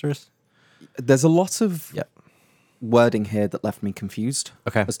protesters? There's a lot of Yep. wording here that left me confused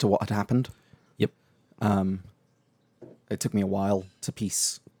Okay. as to what had happened. Yep. It took me a while to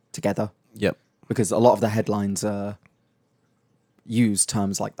piece together Yep. because a lot of the headlines use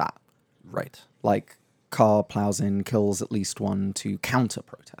terms like that. Right. Like car plows in, kills at least one to counter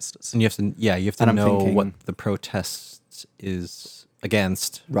protesters. And you have to know what the protest is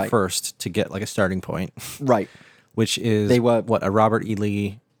against first to get like a starting point. Right. Which is a Robert E.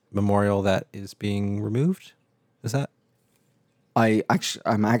 Lee memorial that is being removed? Is that?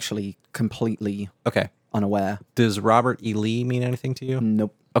 I'm actually completely unaware. Does Robert E. Lee mean anything to you?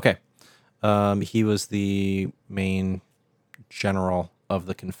 Nope. Okay. He was the main general of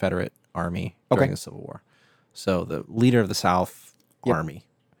the Confederate Army during the Civil War. So the leader of the South Army.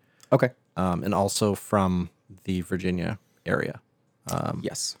 Okay. And also from the Virginia area.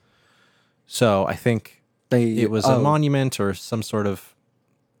 Yes. So I think it was a monument or some sort of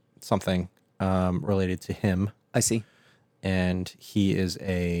something related to him. I see. And he is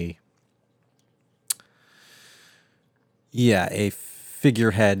a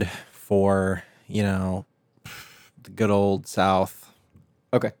figurehead for, the good old South.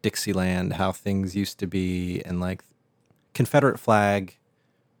 Okay. Dixieland, how things used to be, and like Confederate flag,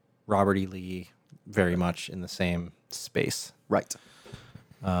 Robert E. Lee, very much in the same space. Right.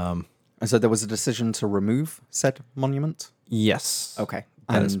 And so there was a decision to remove said monument? Yes. Okay.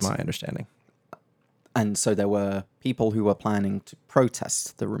 That is my understanding. And so there were people who were planning to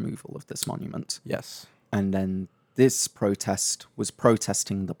protest the removal of this monument. Yes. And then this protest was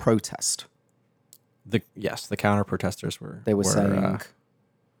protesting the protest. The counter protesters were... They were saying,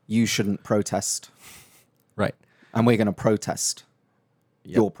 you shouldn't protest. Right. And we're going to protest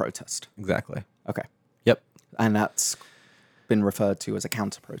your protest. Exactly. Okay. Yep. And that's been referred to as a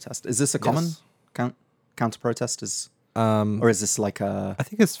counter-protest. Is this a common counter-protest? Or is this like a... I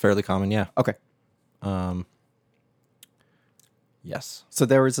think it's fairly common, yeah. Okay. Yes. So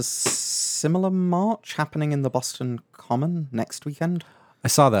there is a similar march happening in the Boston Common next weekend? I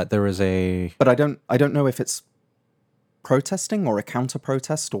saw that. There was a... But I don't know if it's protesting or a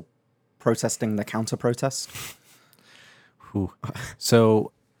counter-protest or protesting the counter-protest.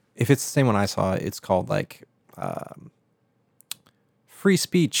 So if it's the same one I saw, it's called like free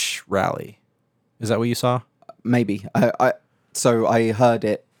speech rally. Is that what you saw? Maybe. So I heard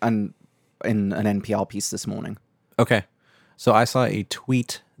it in an NPR piece this morning. Okay. So I saw a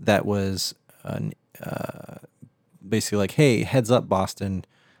tweet that was basically like, hey, heads up, Boston.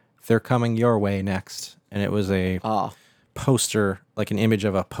 They're coming your way next. And it was a poster, like an image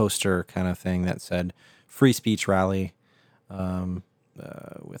of a poster kind of thing that said free speech rally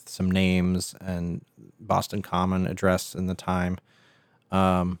with some names and Boston Common address and the time.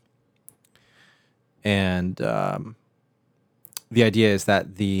 And the idea is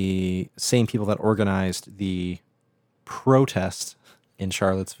that the same people that organized the protest in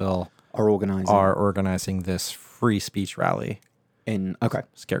Charlottesville are organizing this free speech rally in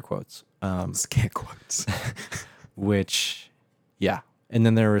scare quotes. Scare quotes. Which, and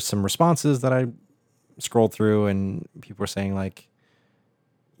then there were some responses that I scrolled through, and people were saying like,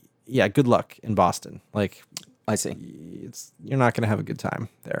 "Yeah, good luck in Boston." Like, I see. You're not going to have a good time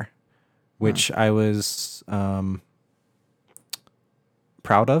there, which I was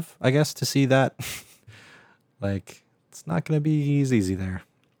proud of, I guess, to see that. Like, it's not going to be easy there.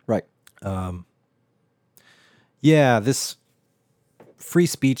 Right. This free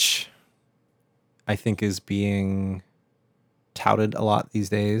speech, I think, is being touted a lot these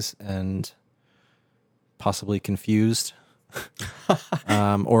days and possibly confused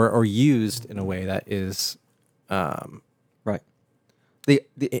or used in a way that is right.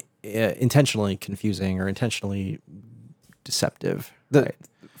 Intentionally confusing or intentionally deceptive.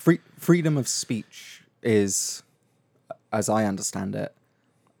 Freedom of speech is, as I understand it,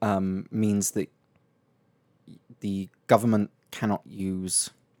 means that the government cannot use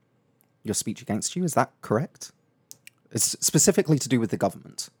your speech against you. Is that correct? It's specifically to do with the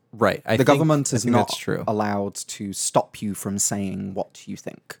government. Right. The government is not allowed to stop you from saying what you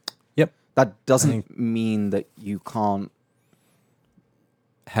think. Yep. That doesn't mean that you can't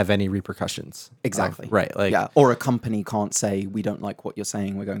have any repercussions. Exactly. Right. Like, or a company can't say, we don't like what you're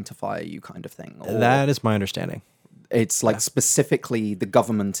saying, we're going to fire you, kind of thing. Or that is my understanding. It's like specifically the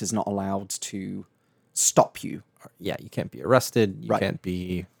government is not allowed to stop you. Yeah, you can't be arrested. You can't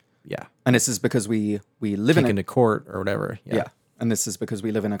be, And this is because we live taken to court or whatever. Yeah. And this is because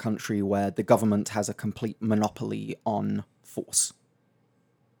we live in a country where the government has a complete monopoly on force.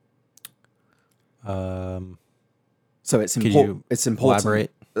 So it's important. It's important.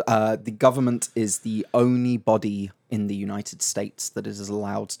 Elaborate? The government is the only body in the United States that is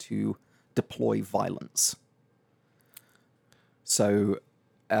allowed to deploy violence. So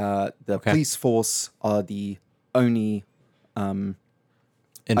the police force are the only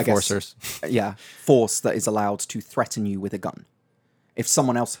enforcers. Force that is allowed to threaten you with a gun. if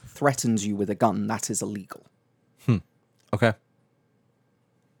someone else threatens you with a gun, that is illegal. Okay.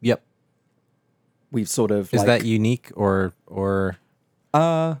 Yep. We've sort of Is that unique or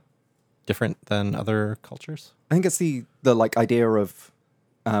different than other cultures? I think it's the like idea of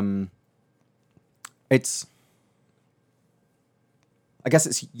it's I guess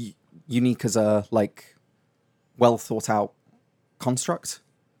it's unique as a like well thought out construct.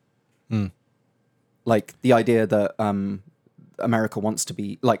 Like the idea that America wants to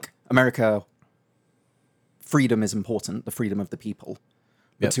be like America. Freedom is important, the freedom of the people.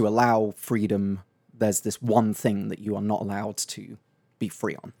 But to allow freedom, there's this one thing that you are not allowed to be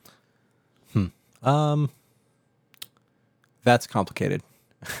free on. That's complicated.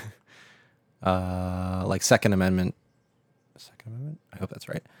 Like Second Amendment. I hope that's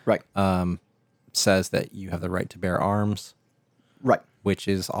right. Right. Says that you have the right to bear arms. Right. Which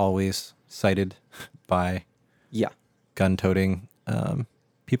is always cited by gun-toting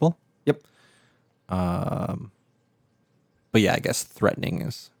people. Yep. But yeah, I guess threatening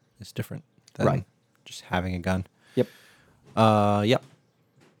is different than just having a gun. Yep. Yep.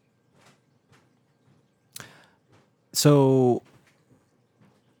 So,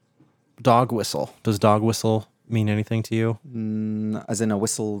 dog whistle. Does dog whistle mean anything to you? As in a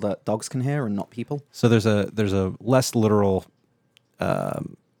whistle that dogs can hear and not people? So there's a less literal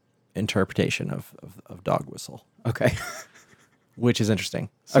interpretation of dog whistle. Okay. Which is interesting.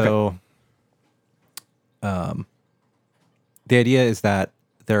 So, the idea is that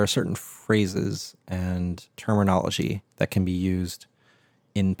there are certain phrases and terminology that can be used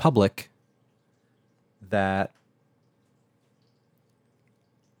in public that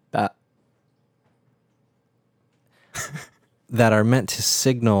are meant to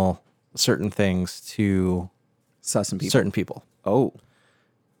signal certain things to certain people. Oh.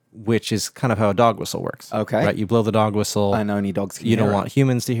 Which is kind of how a dog whistle works. Okay. Right? You blow the dog whistle. And only dogs can hear it. it. You don't want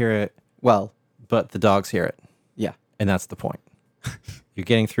humans to hear it. Well. But the dogs hear it. Yeah. And that's the point. You're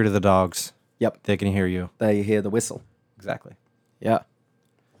getting through to the dogs. Yep. They can hear you. They hear the whistle. Exactly. Yeah.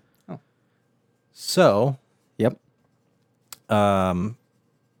 Oh. So. Yep. So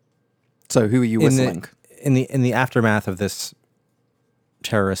who are you whistling? In the aftermath of this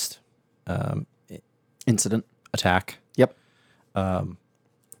terrorist incident attack. Yep.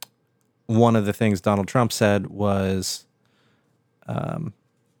 One of the things Donald Trump said was, in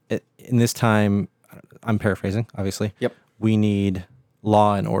this time, I'm paraphrasing, obviously. Yep. We need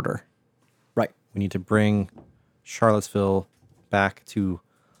law and order. Right. We need to bring Charlottesville back to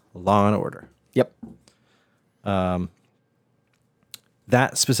law and order. Yep.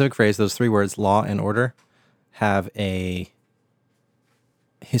 That specific phrase, those three words, law and order, have a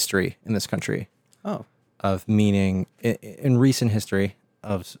history in this country. Oh. Of meaning, in recent history,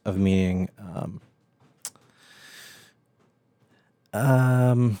 of meaning,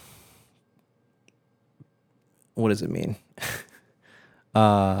 what does it mean?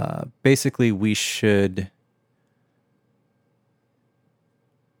 Basically, we should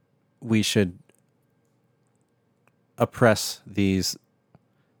oppress these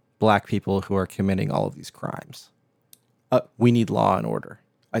black people who are committing all of these crimes. We need law and order.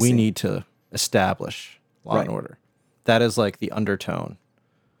 We need to establish law and order. That is like the undertone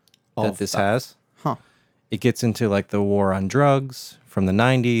that this has. Huh. It gets into like the war on drugs from the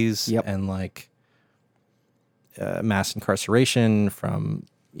 90s and like mass incarceration from,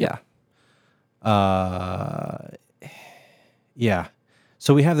 yeah.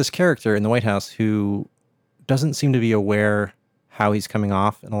 So we have this character in the White House who doesn't seem to be aware how he's coming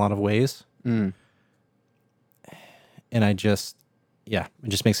off in a lot of ways. And it just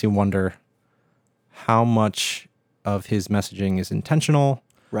makes me wonder how much of his messaging is intentional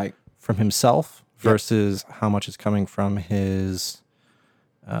from himself versus how much is coming from his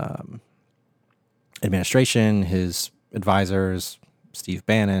administration, his advisors, Steve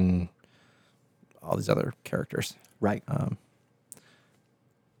Bannon, all these other characters. Right.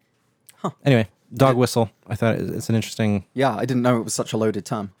 Anyway, dog whistle. I thought it's an interesting... Yeah, I didn't know it was such a loaded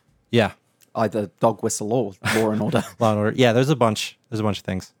term. Yeah. Either dog whistle or law and order. Law and order. Yeah, there's a bunch of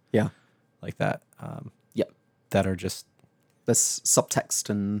things. Yeah. Like that. Yep. That are just... There's subtext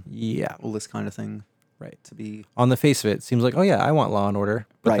and all this kind of thing. Right. To be... On the face of it, it seems like, oh yeah, I want law and order.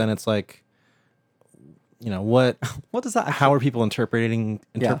 But then it's like, you know, what... What does that actually... How are people interpreting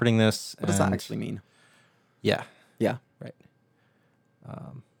this? What does that actually mean? Yeah. Yeah. Right.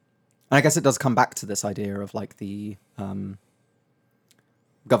 And I guess it does come back to this idea of like the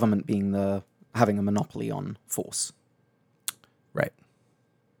government having a monopoly on force. Right.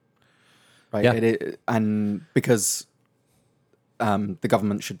 Right. Yeah. And because the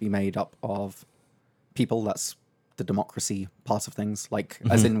government should be made up of people, that's the democracy part of things, like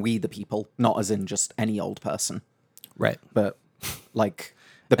as in we the people, not as in just any old person, Right. but like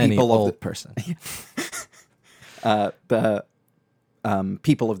the Any people old of person. the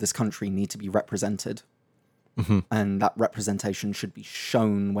people of this country need to be represented, and that representation should be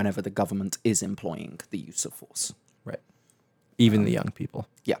shown whenever the government is employing the use of force. Right. Even the young people.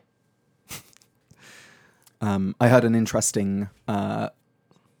 Yeah. I heard an interesting.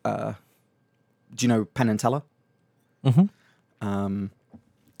 Do you know Penn and Teller?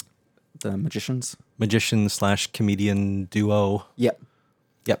 The magicians. Magician/comedian duo. Yep.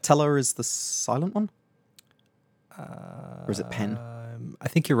 Yep. Teller is the silent one. Or is it Penn? I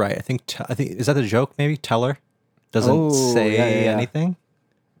think you're right. I think is that the joke? Maybe Teller doesn't say anything.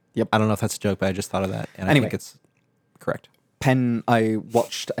 Yep. I don't know if that's a joke, but I just thought of that, and Anyway. I think it's correct. Penn. I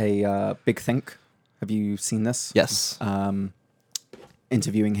watched a Big Think. Have you seen this? Yes.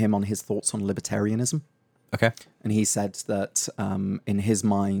 Interviewing him on his thoughts on libertarianism. Okay. And he said that in his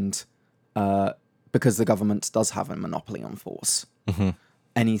mind, because the government does have a monopoly on force,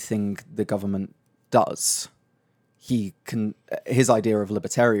 anything the government does, his idea of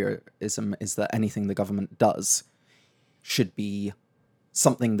libertarianism is that anything the government does should be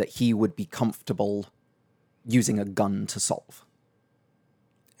something that he would be comfortable using a gun to solve.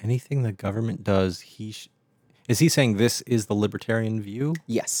 Anything the government does, is he saying this is the libertarian view?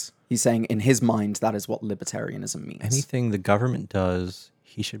 Yes. He's saying in his mind, that is what libertarianism means. Anything the government does,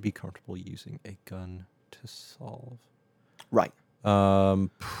 he should be comfortable using a gun to solve. Right. So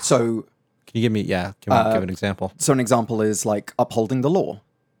So can you give me, give an example? an example is like upholding the law.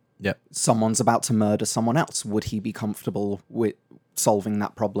 Yep. Someone's about to murder someone else. Would he be comfortable with solving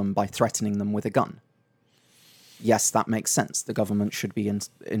that problem by threatening them with a gun? Yes, that makes sense. The government should be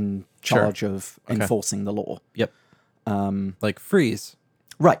in charge of enforcing the law. Yep. Like freeze,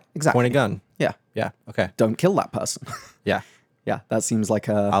 Right, exactly. point a gun. Yeah. Yeah. Okay. Don't kill that person. Yeah. Yeah, that seems like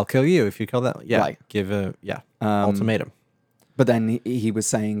a... I'll kill you if you kill that. Yeah. Right. Give a ultimatum. But then he was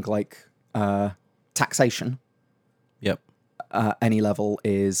saying like taxation, Yep. any level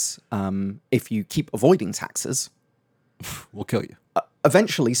is if you keep avoiding taxes, We'll kill you.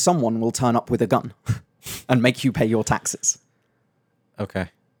 eventually someone will turn up with a gun and make you pay your taxes. Okay.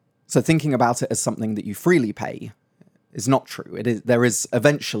 So thinking about it as something that you freely pay is not true. There is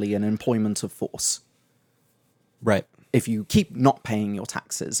eventually an employment of force. Right. If you keep not paying your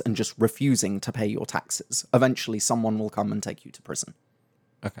taxes and just refusing to pay your taxes, eventually someone will come and take you to prison.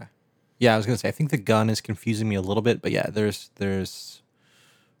 Okay. Yeah, I was gonna say I think the gun is confusing me a little bit, but yeah, there's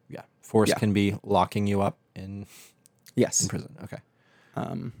force can be locking you up in Yes. prison. Okay.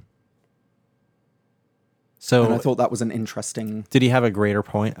 And So I thought that was an interesting... did he have a greater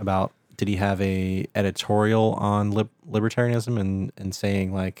point about? Did he have a editorial on libertarianism and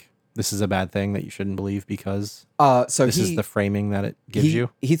saying like this is a bad thing that you shouldn't believe because so this is the framing that it gives you?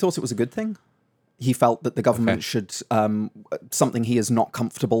 He thought it was a good thing. He felt that the government should... something he is not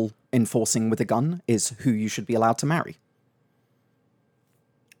comfortable enforcing with a gun is who you should be allowed to marry.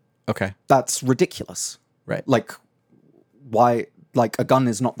 Okay. That's ridiculous. Right. Like, why... Like, a gun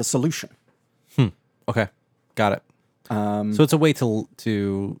is not the solution. Okay. Got it. So it's a way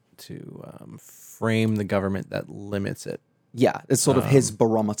to frame the government that limits it. Yeah, it's sort of his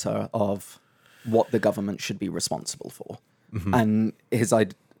barometer of what the government should be responsible for. And his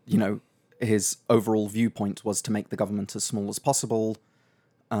overall viewpoint was to make the government as small as possible,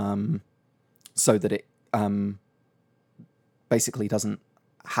 so that it basically doesn't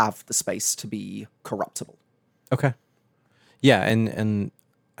have the space to be corruptible. Okay. Yeah, and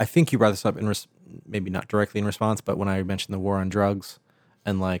I think you brought this up in maybe not directly in response, but when I mentioned the war on drugs,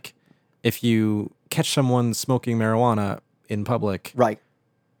 and like if you catch someone smoking marijuana in public, Right.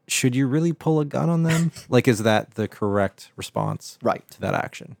 should you really pull a gun on them? Like, is that the correct response Right. to that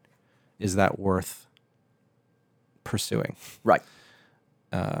action? Is that worth pursuing? Right.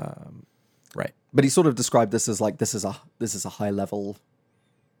 Right. But he sort of described this as like this is a high level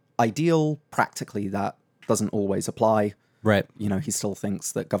ideal. Practically, that doesn't always apply. Right. You know, he still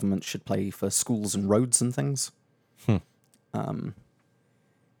thinks that government should pay for schools and roads and things.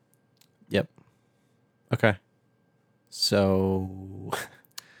 Yep. Okay. So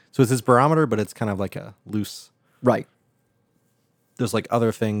it's this barometer, but it's kind of like a loose. Right. There's like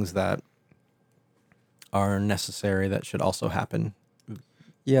other things that are necessary that should also happen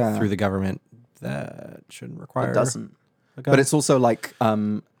Yeah. through the government that shouldn't require. It doesn't. a gun. But it's also like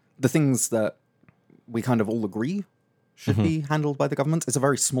the things that we kind of all agree should be handled by the government. It's a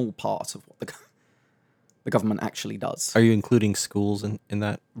very small part of what the government actually does. Are you including schools in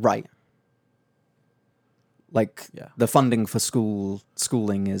that? Right. Like Yeah. the funding for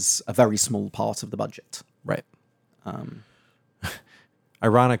schooling is a very small part of the budget. Right.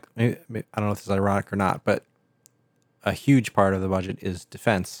 Ironic. I don't know if it's ironic or not, but a huge part of the budget is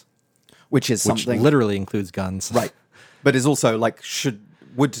defense, which is something literally includes guns, right? But is also like,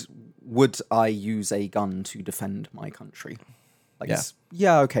 would I use a gun to defend my country? Like,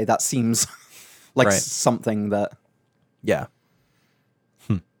 okay, that seems like something that, yeah,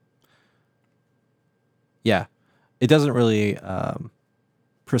 it doesn't really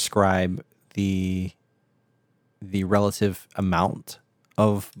prescribe the relative amount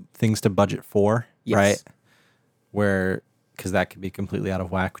of things to budget for, right? Where, because that could be completely out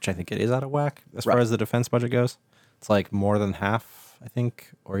of whack, which I think it is out of whack as far as the defense budget goes. It's like more than half, I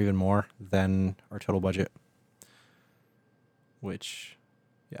think, or even more than our total budget, which,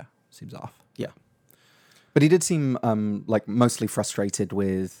 seems off. Yeah. But he did seem like mostly frustrated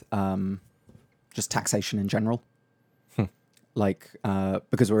with just taxation in general. Like,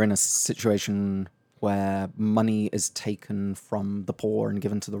 because we're in a situation where money is taken from the poor and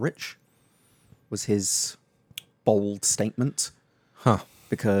given to the rich, was his bold statement.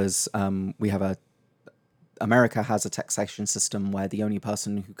 Because America has a taxation system where the only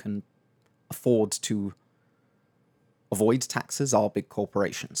person who can afford to avoid taxes are big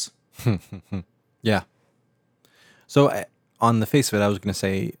corporations. Yeah. So on the face of it, I was going to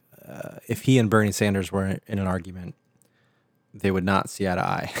say, if he and Bernie Sanders were in an argument, they would not see eye to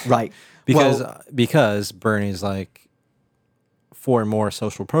eye. Right. Because Bernie's like for more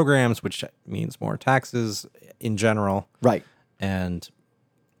social programs, which means more taxes in general. Right. And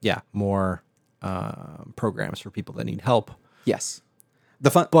more programs for people that need help. Yes.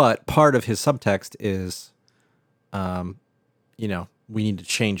 But part of his subtext is, we need to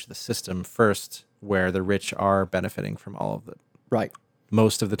change the system first where the rich are benefiting from all of right.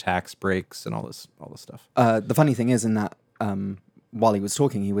 most of the tax breaks and all this stuff. The funny thing is in that, while he was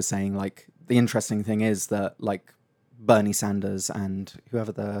talking, he was saying, like, the interesting thing is that, like, Bernie Sanders and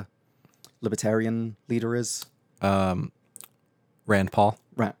whoever the libertarian leader is, Rand Paul.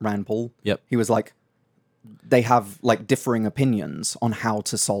 Rand Paul. Yep. He was like, they have like differing opinions on how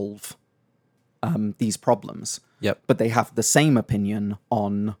to solve these problems. Yep. But they have the same opinion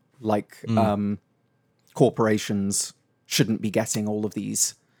on like corporations shouldn't be getting all of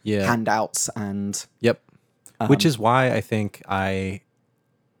these handouts and. Yep. Which is why I think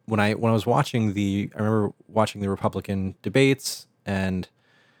when I was watching I remember watching the Republican debates, and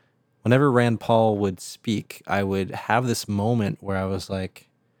whenever Rand Paul would speak, I would have this moment where I was like,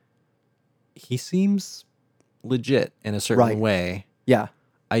 he seems legit in a certain way. Yeah.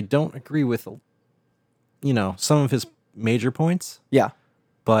 I don't agree with, some of his major points. Yeah.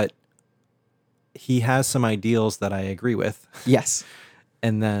 But he has some ideals that I agree with. Yes.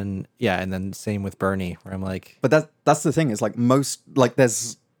 And then same with Bernie, where I'm like... But that's the thing, is like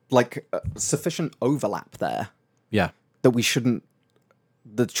there's like sufficient overlap there. Yeah. That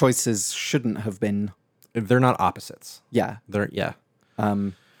the choices shouldn't have been... They're not opposites. Yeah. Yeah.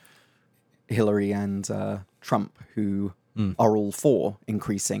 Hillary and Trump, who are all for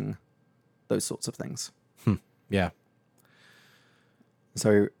increasing those sorts of things. Yeah.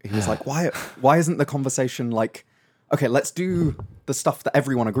 So he was like, why isn't the conversation like, okay, let's do the stuff that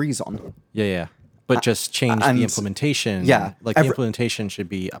everyone agrees on. Yeah. But just change the implementation. Yeah. Like the implementation should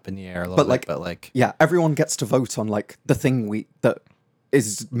be up in the air a little bit. But yeah, everyone gets to vote on like the thing that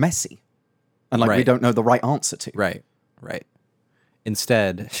is messy and like we don't know the right answer to. Right.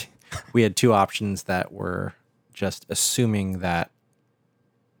 Instead, we had two options that were just assuming that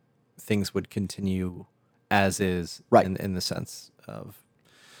things would continue as is, in the sense of,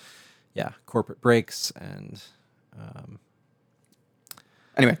 corporate breaks and...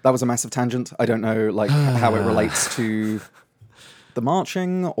 Anyway, that was a massive tangent. I don't know like how it relates to the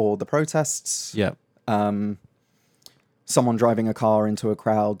marching or the protests. Yeah. Someone driving a car into a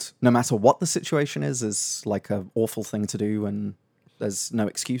crowd, no matter what the situation is like an awful thing to do, and there's no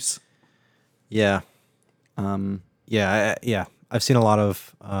excuse. Yeah. I've seen a lot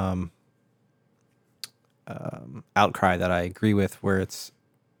of outcry that I agree with, where it's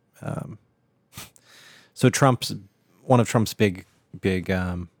so one of Trump's big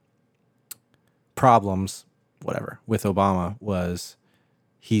problems, whatever, with Obama was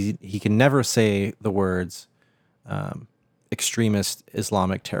he can never say the words extremist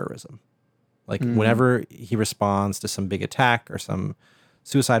Islamic terrorism. Like whenever he responds to some big attack or some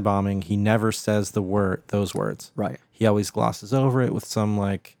suicide bombing, he never says those words. Right. He always glosses over it with some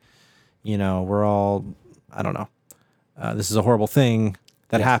like, we're all, I don't know, this is a horrible thing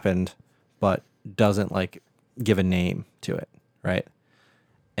that happened, but doesn't like give a name to it. Right.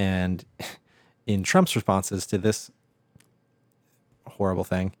 And in Trump's responses to this horrible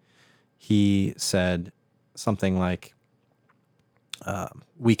thing, he said something like,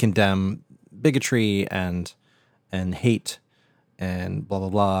 we condemn bigotry and hate and blah, blah,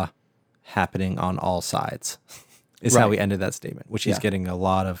 blah happening on all sides is how we ended that statement, which he's getting a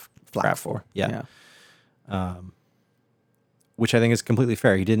lot of crap for. Yeah. Which I think is completely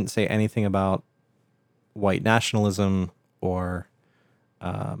fair. He didn't say anything about white nationalism or,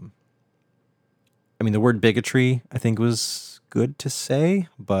 I mean, the word bigotry I think was good to say,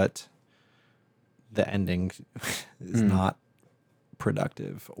 but the ending is not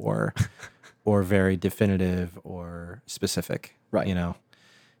productive or very definitive or specific. Right. You know,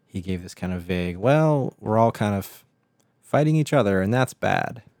 he gave this kind of vague, well, we're all kind of fighting each other and that's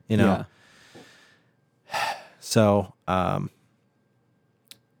bad, you know? Yeah. So, yeah.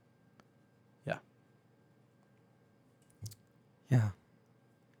 Yeah.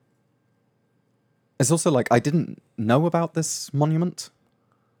 It's also like, I didn't know about this monument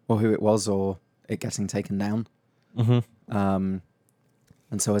or who it was or it getting taken down. Mm-hmm.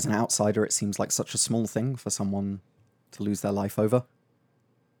 And so as an outsider, it seems like such a small thing for someone to lose their life over.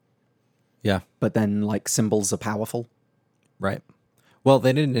 Yeah. But then, like, symbols are powerful. Right. Well,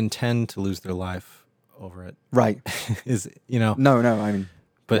 they didn't intend to lose their life over it. Right. Is, you know. No, I mean.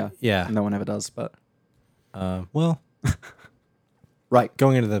 But, yeah. No one ever does, but. Well. Right.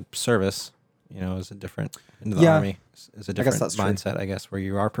 Going into the service, you know, is a different, into the army is a different mindset, I guess, where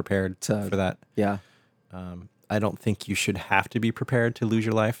you are prepared for that. Yeah. I don't think you should have to be prepared to lose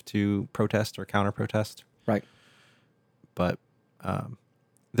your life to protest or counter-protest. Right. But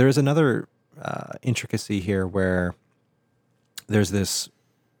there is another intricacy here where there's this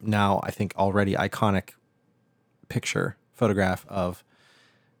now, I think, already iconic photograph of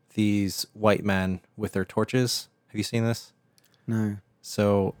these white men with their torches. Have you seen this? No.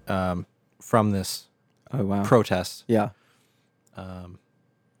 So from this protest. Yeah. And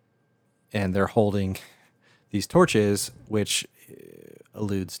they're holding these torches, which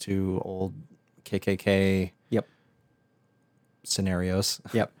alludes to old KKK scenarios.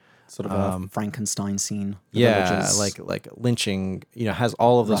 Yep. Sort of a Frankenstein scene. Yeah, like lynching, you know, has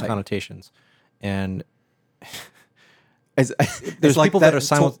all of those connotations. And there's like people that are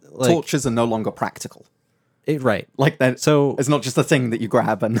torches are no longer practical. Right. Like that. So it's not just a thing that you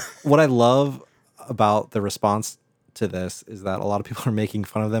grab. And what I love about the response to this is that a lot of people are making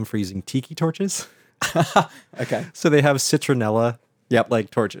fun of them for using tiki torches. Okay. So they have citronella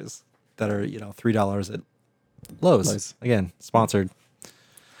like torches that are, you know, $3 at Lowe's. Again, sponsored.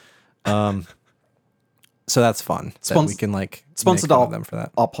 So that's fun. That we can like sponsored make fun of them for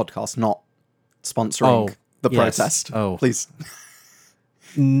that. Our podcast, not sponsoring the protest. Oh, please.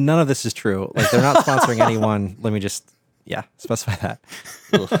 None of this is true. Like, they're not sponsoring anyone. Let me just specify that.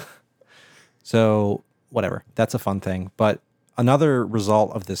 So whatever. That's a fun thing. But another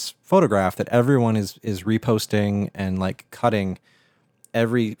result of this photograph that everyone is reposting and like cutting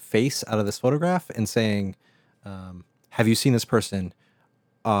every face out of this photograph and saying, have you seen this person?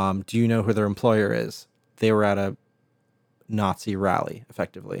 Do you know who their employer is? They were at a Nazi rally,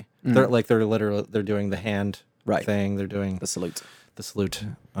 effectively. They're doing the hand thing. They're doing the salute.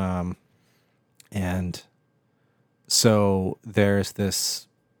 And so there's this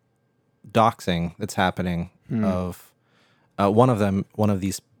doxing that's happening of one of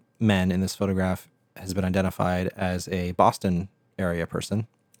these men in this photograph has been identified as a Boston area person.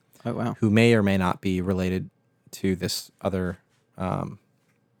 Oh, wow. Who may or may not be related to this other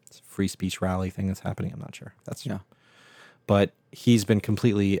free speech rally thing that's happening. I'm not sure. But he's been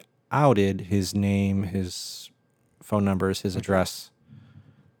completely outed. His name, his phone numbers, his address,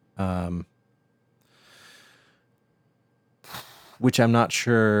 which I'm not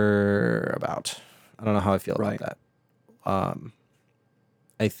sure about. I don't know how I feel about that.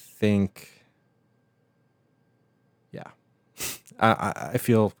 I think, I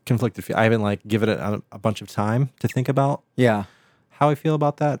feel conflicted. I haven't like given it a bunch of time to think about how I feel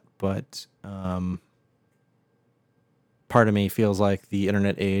about that, but part of me feels like the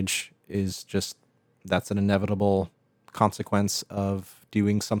internet age is just, that's an inevitable consequence of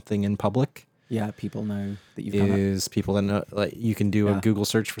doing something in public. Yeah, people know that you've done it. People that know, like, you can do a Google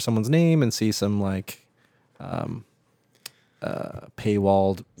search for someone's name and see some like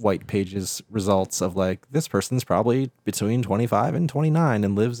paywalled white pages results of like, this person's probably between 25 and 29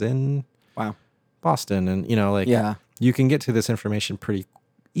 and lives in Boston, and you know, like, you can get to this information pretty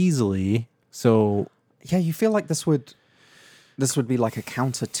easily. So you feel like this would be like a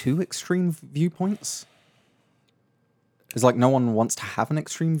counter to extreme viewpoints. It's like no one wants to have an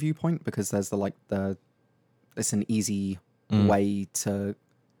extreme viewpoint because there's it's an easy way to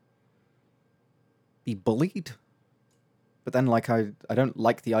be bullied. But then, like, I don't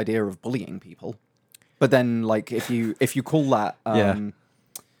like the idea of bullying people. But then, like, if you call that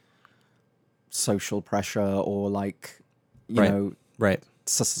social pressure or like, you know, right.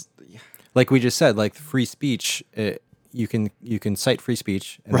 Like we just said, like free speech, you can cite free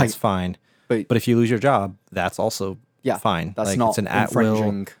speech and that's fine. But if you lose your job, that's also fine. That's like, not it's an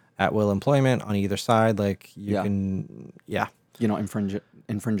infringing. At will employment on either side. Like you can, You're not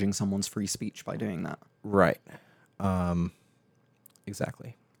infringing someone's free speech by doing that. Right.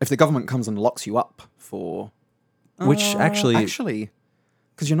 Exactly. If the government comes and locks you up for, which actually,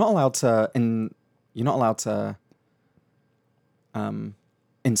 because you're not allowed to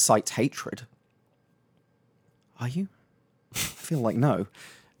incite hatred. Are you? I feel like no.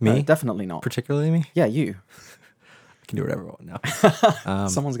 Me? Definitely not. Particularly me? Yeah, you. I can do whatever I want now.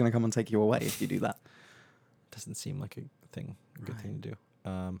 Someone's going to come and take you away if you do that. Doesn't seem like a good thing to do.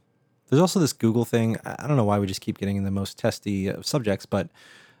 There's also this Google thing. I don't know why we just keep getting in the most testy of subjects, but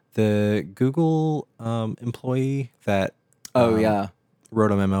the Google employee that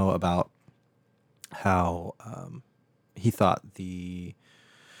wrote a memo about how he thought the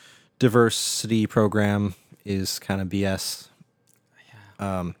diversity program is kind of BS.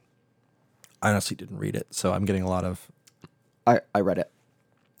 I honestly didn't read it, so I'm getting a lot of... I read it.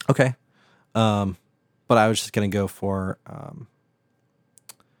 Okay. But I was just going to go for,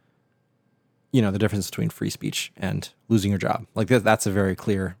 the difference between free speech and losing your job. Like, that's a very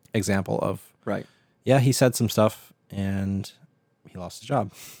clear example of... Right. Yeah, he said some stuff, and he lost his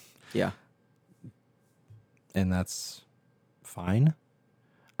job. Yeah. And that's fine.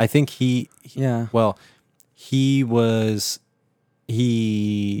 I think he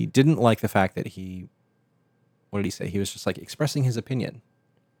didn't like the fact that what did he say? He was just like expressing his opinion.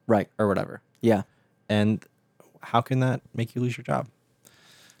 Right. Or whatever. Yeah. And how can that make you lose your job?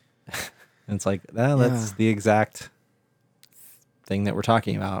 And it's like, that's the exact thing that we're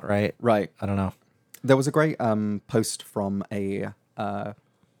talking about, right? Right. I don't know. There was a great post from a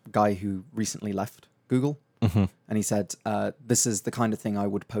guy who recently left Google. Mm-hmm. And he said, this is the kind of thing I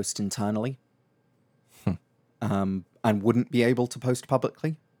would post internally and wouldn't be able to post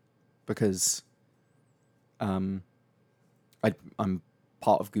publicly because I'm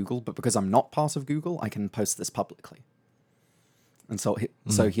part of Google, but because I'm not part of Google, I can post this publicly. And so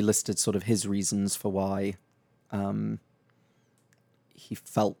he listed sort of his reasons for why he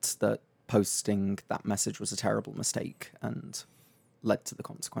felt that posting that message was a terrible mistake and led to the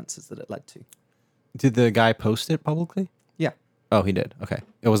consequences that it led to. Did the guy post it publicly? Yeah. Oh, he did. Okay.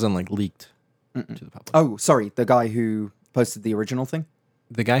 It wasn't like leaked to the public. Oh, sorry. The guy who posted the original thing?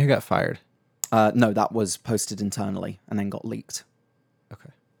 The guy who got fired? No, that was posted internally and then got leaked. Okay.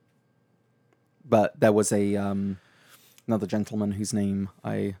 But there was another gentleman whose name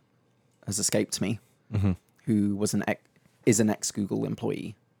has escaped me, who was is an ex-Google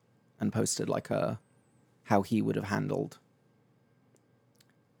employee and posted like how he would have handled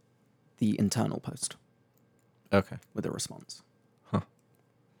the internal post. Okay. With a response.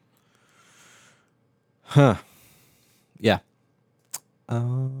 Huh. Yeah.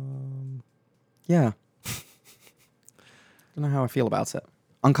 Yeah. Don't know how I feel about it.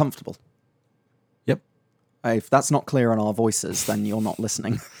 Uncomfortable. Yep. If that's not clear in our voices, then you're not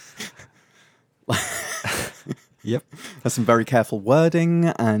listening. Yep. There's some very careful wording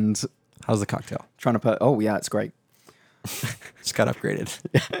and... How's the cocktail? Trying to put... Oh, yeah, it's great. Just got upgraded.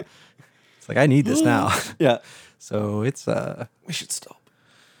 Yeah. It's like, I need this now. Yeah. So it's... We should stop.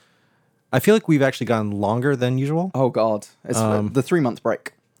 I feel like we've actually gone longer than usual. Oh, God. It's the 3-month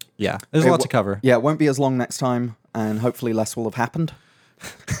break. Yeah. There's a lot to cover. Yeah, it won't be as long next time, and hopefully less will have happened.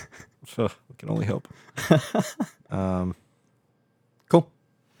 We can only hope.